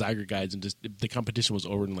was using Zyger guides, and just the competition was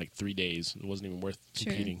over in like 3 days. It wasn't even worth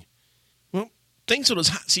competing. Well, thanks for those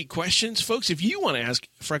hot seat questions, folks. If you want to ask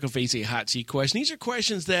Freckleface a hot seat question, these are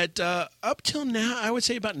questions that up till now, I would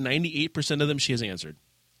say about 98% of them she has answered.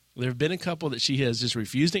 There have been a couple that she has just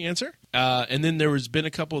refused to answer, and then there has been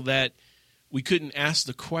a couple that we couldn't ask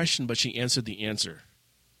the question, but she answered the answer.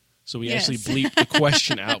 So we actually bleeped the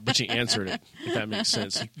question out, but she answered it, if that makes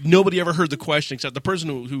sense. Nobody ever heard the question except the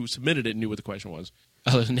person who submitted it knew what the question was.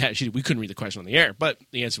 Other than that, we couldn't read the question on the air, but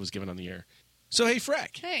the answer was given on the air. So, hey,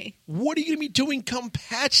 Freck. Hey. What are you going to be doing come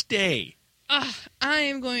Patch Day? I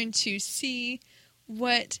am going to see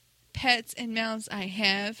what pets and mounts I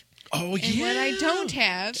have. Oh, and what I don't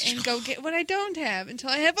have, and go get what I don't have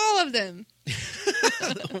until I have all of them.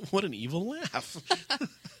 What an evil laugh.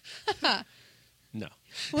 No.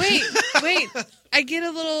 Wait. I get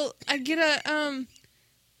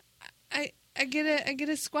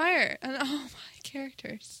a squire on all my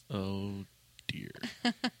characters. Oh, dear.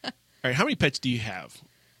 All right, how many pets do you have?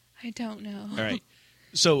 I don't know. All right.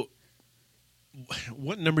 So,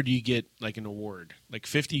 what number do you get, like, an award? Like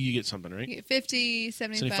 50, you get something, right? You get 50,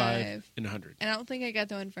 75, and 100. And I don't think I got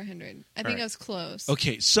the one for 100. I think I was close.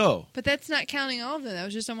 Okay, so. But that's not counting all of them. That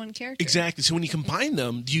was just on one character. Exactly. So when you combine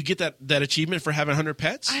them, do you get that achievement for having 100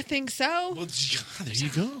 pets? I think so. Well, there you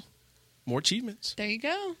go. More achievements. There you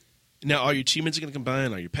go. Now, are your achievements going to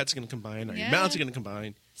combine? Are your pets going to combine? Are your mounts going to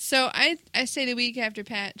combine? So I say the week after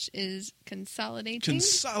patch is consolidating.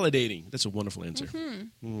 Consolidating. That's a wonderful answer.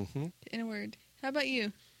 Mm-hmm. In a word. How about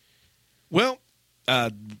you? Well,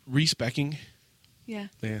 respecking. Yeah.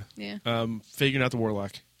 Yeah. Figuring out the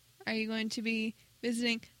warlock. Are you going to be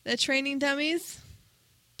visiting the training dummies?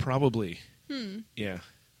 Probably. Yeah.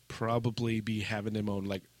 Probably be having them on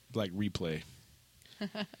like replay.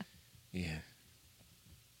 Yeah.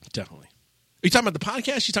 Definitely. Are you talking about the podcast?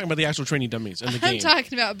 Or are you talking about the actual training dummies in the game? I'm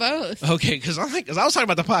talking about both. Okay, because I was talking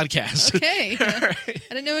about the podcast. Okay. Right.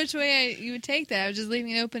 I didn't know which way you would take that. I was just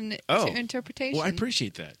leaving it open to interpretation. Well, I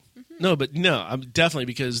appreciate that. Mm-hmm. No, I'm definitely,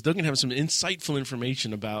 because they're going to have some insightful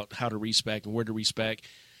information about how to respec and where to respec.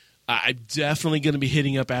 I'm definitely going to be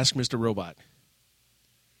hitting up Ask Mr. Robot.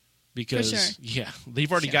 Because, for sure. Yeah,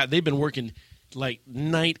 they've been working like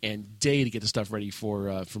night and day to get the stuff ready for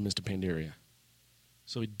Mr. Pandaria.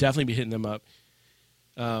 So we'd definitely be hitting them up.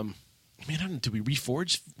 I don't know. Do we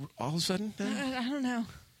reforge all of a sudden? I don't know.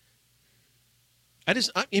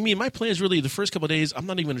 My plan is really the first couple of days, I'm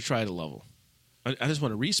not even going to try to level. I just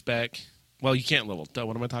want to respec. Well, you can't level.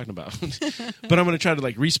 What am I talking about? But I'm going to try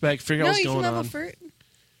to respec, figure out what's going on. No, you can level fruit.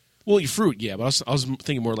 Well, your fruit, yeah. But I was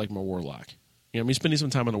thinking more like my warlock. Spending some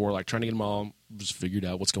time on the warlock, trying to get them all just figured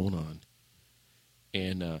out what's going on.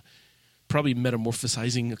 And probably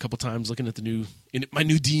metamorphosizing a couple times, looking at my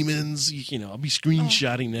new demons. I'll be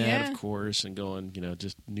screenshotting that, of course, and going,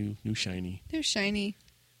 just new shiny. They're shiny.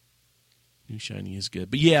 New shiny is good.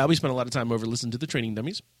 But yeah, I'll be spending a lot of time over listening to the training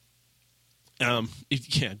dummies.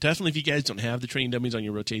 Definitely if you guys don't have the training dummies on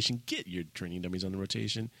your rotation, get your training dummies on the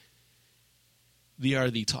rotation. They are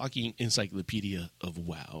the talking encyclopedia of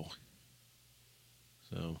WoW.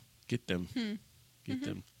 So get them. Get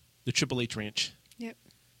them. The AAA Tranche. Yep.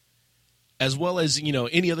 As well as,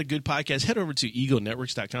 any other good podcast, head over to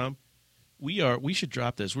egonetworks.com. We should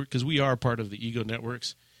drop this because we are part of the Ego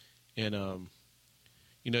Networks. And,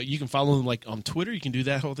 you can follow them on Twitter. You can do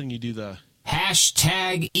that whole thing. You do the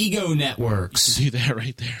hashtag Ego Networks. Do that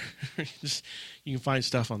right there. You can find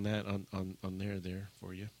stuff on that on there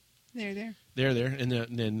for you. There. And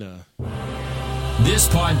then this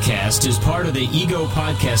podcast is part of the Ego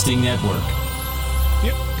Podcasting Network.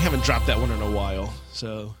 Yep, we haven't dropped that one in a while,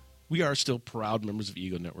 so we are still proud members of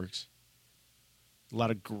Ego Networks. A lot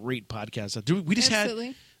of great podcasts. We just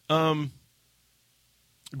Absolutely. had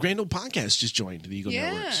Grand Old Podcast just joined the Ego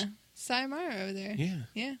Networks. Yeah, Saimara over there.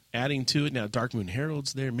 Yeah. Adding to it now, Dark Moon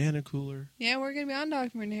Herald's there, Mana Cooler. Yeah, we're going to be on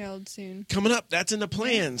Dark Moon Herald soon. Coming up, that's in the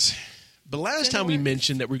plans. But last time we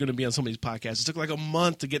mentioned that we're going to be on somebody's podcast, it took like a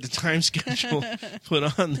month to get the time schedule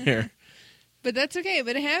put on there. But that's okay.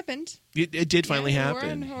 But it happened. It did finally happen.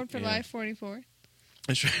 We're on hold for Live 44.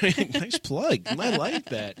 That's right. Nice plug. I like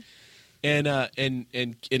that. And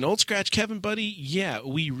Old Scratch Kevin, buddy, yeah,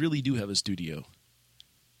 we really do have a studio.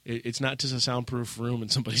 It's not just a soundproof room in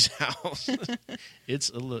somebody's house. It's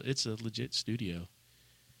a legit studio.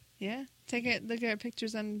 Yeah. Look at our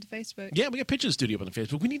pictures on Facebook. Yeah, we got pictures of the studio up on the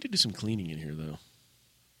Facebook. We need to do some cleaning in here, though.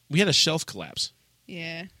 We had a shelf collapse.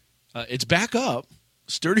 Yeah. It's back up,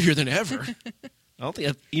 sturdier than ever. I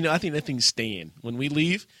think that thing's staying. When we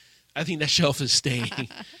leave, I think that shelf is staying.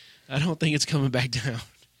 I don't think it's coming back down.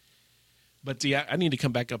 But yeah, I need to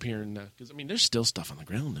come back up here and because there's still stuff on the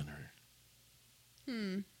ground in there.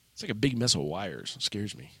 It's like a big mess of wires. It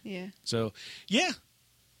scares me. Yeah. So yeah.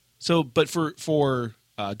 So, but for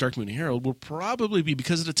Dark Moon Herald, will probably be,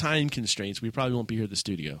 because of the time constraints, we probably won't be here at the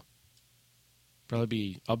studio. I'll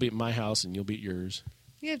be at my house and you'll be at yours.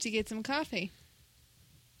 You have to get some coffee.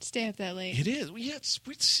 Stay up that late. It is. Yeah, it's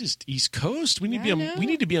just East Coast. We need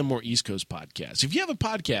to be on more East Coast podcasts. If you have a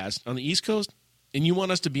podcast on the East Coast and you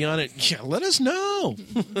want us to be on it, yeah, let us know.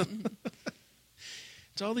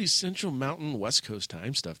 It's all these Central Mountain West Coast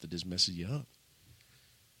time stuff that just messes you up.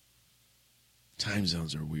 Time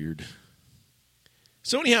zones are weird.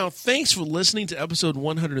 So anyhow, thanks for listening to episode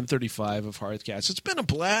 135 of Hearthcast. It's been a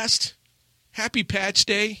blast. Happy Patch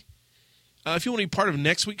Day. If you want to be part of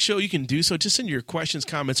next week's show, you can do so. Just send your questions,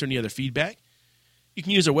 comments, or any other feedback. You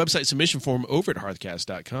can use our website submission form over at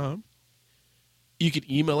hearthcast.com. You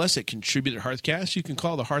can email us at contribute@hearthcast. You can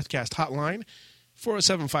call the Hearthcast hotline,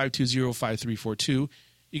 407-520-5342.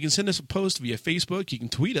 You can send us a post via Facebook. You can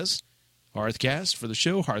tweet us, Hearthcast for the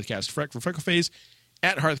show, Hearthcast Freck for Freckleface,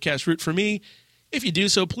 at HearthcastRoot for me. If you do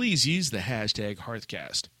so, please use the hashtag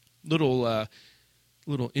Hearthcast. Little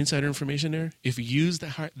insider information there. If you use the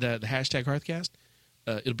hashtag Hearthcast,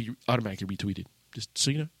 it'll be automatically retweeted. Just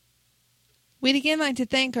so you know. We'd again like to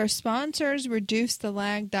thank our sponsors,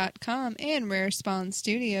 ReduceTheLag.com and Rare Spawn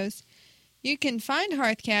Studios. You can find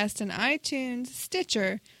Hearthcast on iTunes,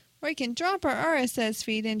 Stitcher, or you can drop our RSS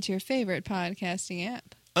feed into your favorite podcasting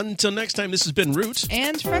app. Until next time, this has been Root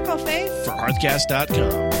and Freckleface for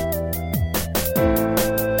Hearthcast.com.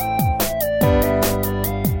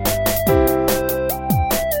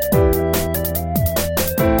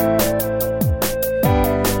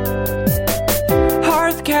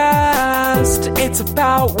 It's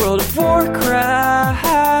about World of Warcraft.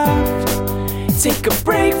 Take a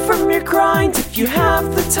break from your grind if you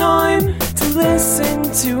have the time to listen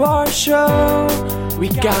to our show. We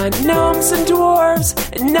got gnomes and dwarves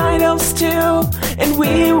and night elves too, and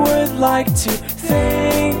we would like to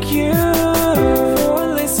thank you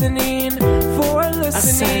for listening. I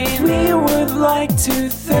said we would like to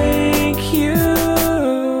thank you.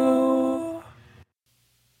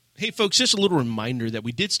 Hey, folks, just a little reminder that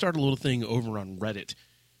we did start a little thing over on Reddit.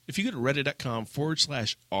 If you go to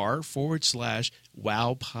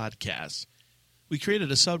reddit.com/r/WoW podcasts, we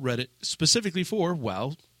created a subreddit specifically for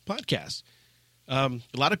WoW podcasts. A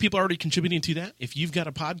lot of people are already contributing to that. If you've got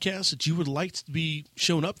a podcast that you would like to be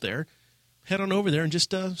shown up there, head on over there and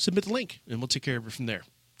just submit the link, and we'll take care of it from there.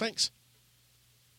 Thanks.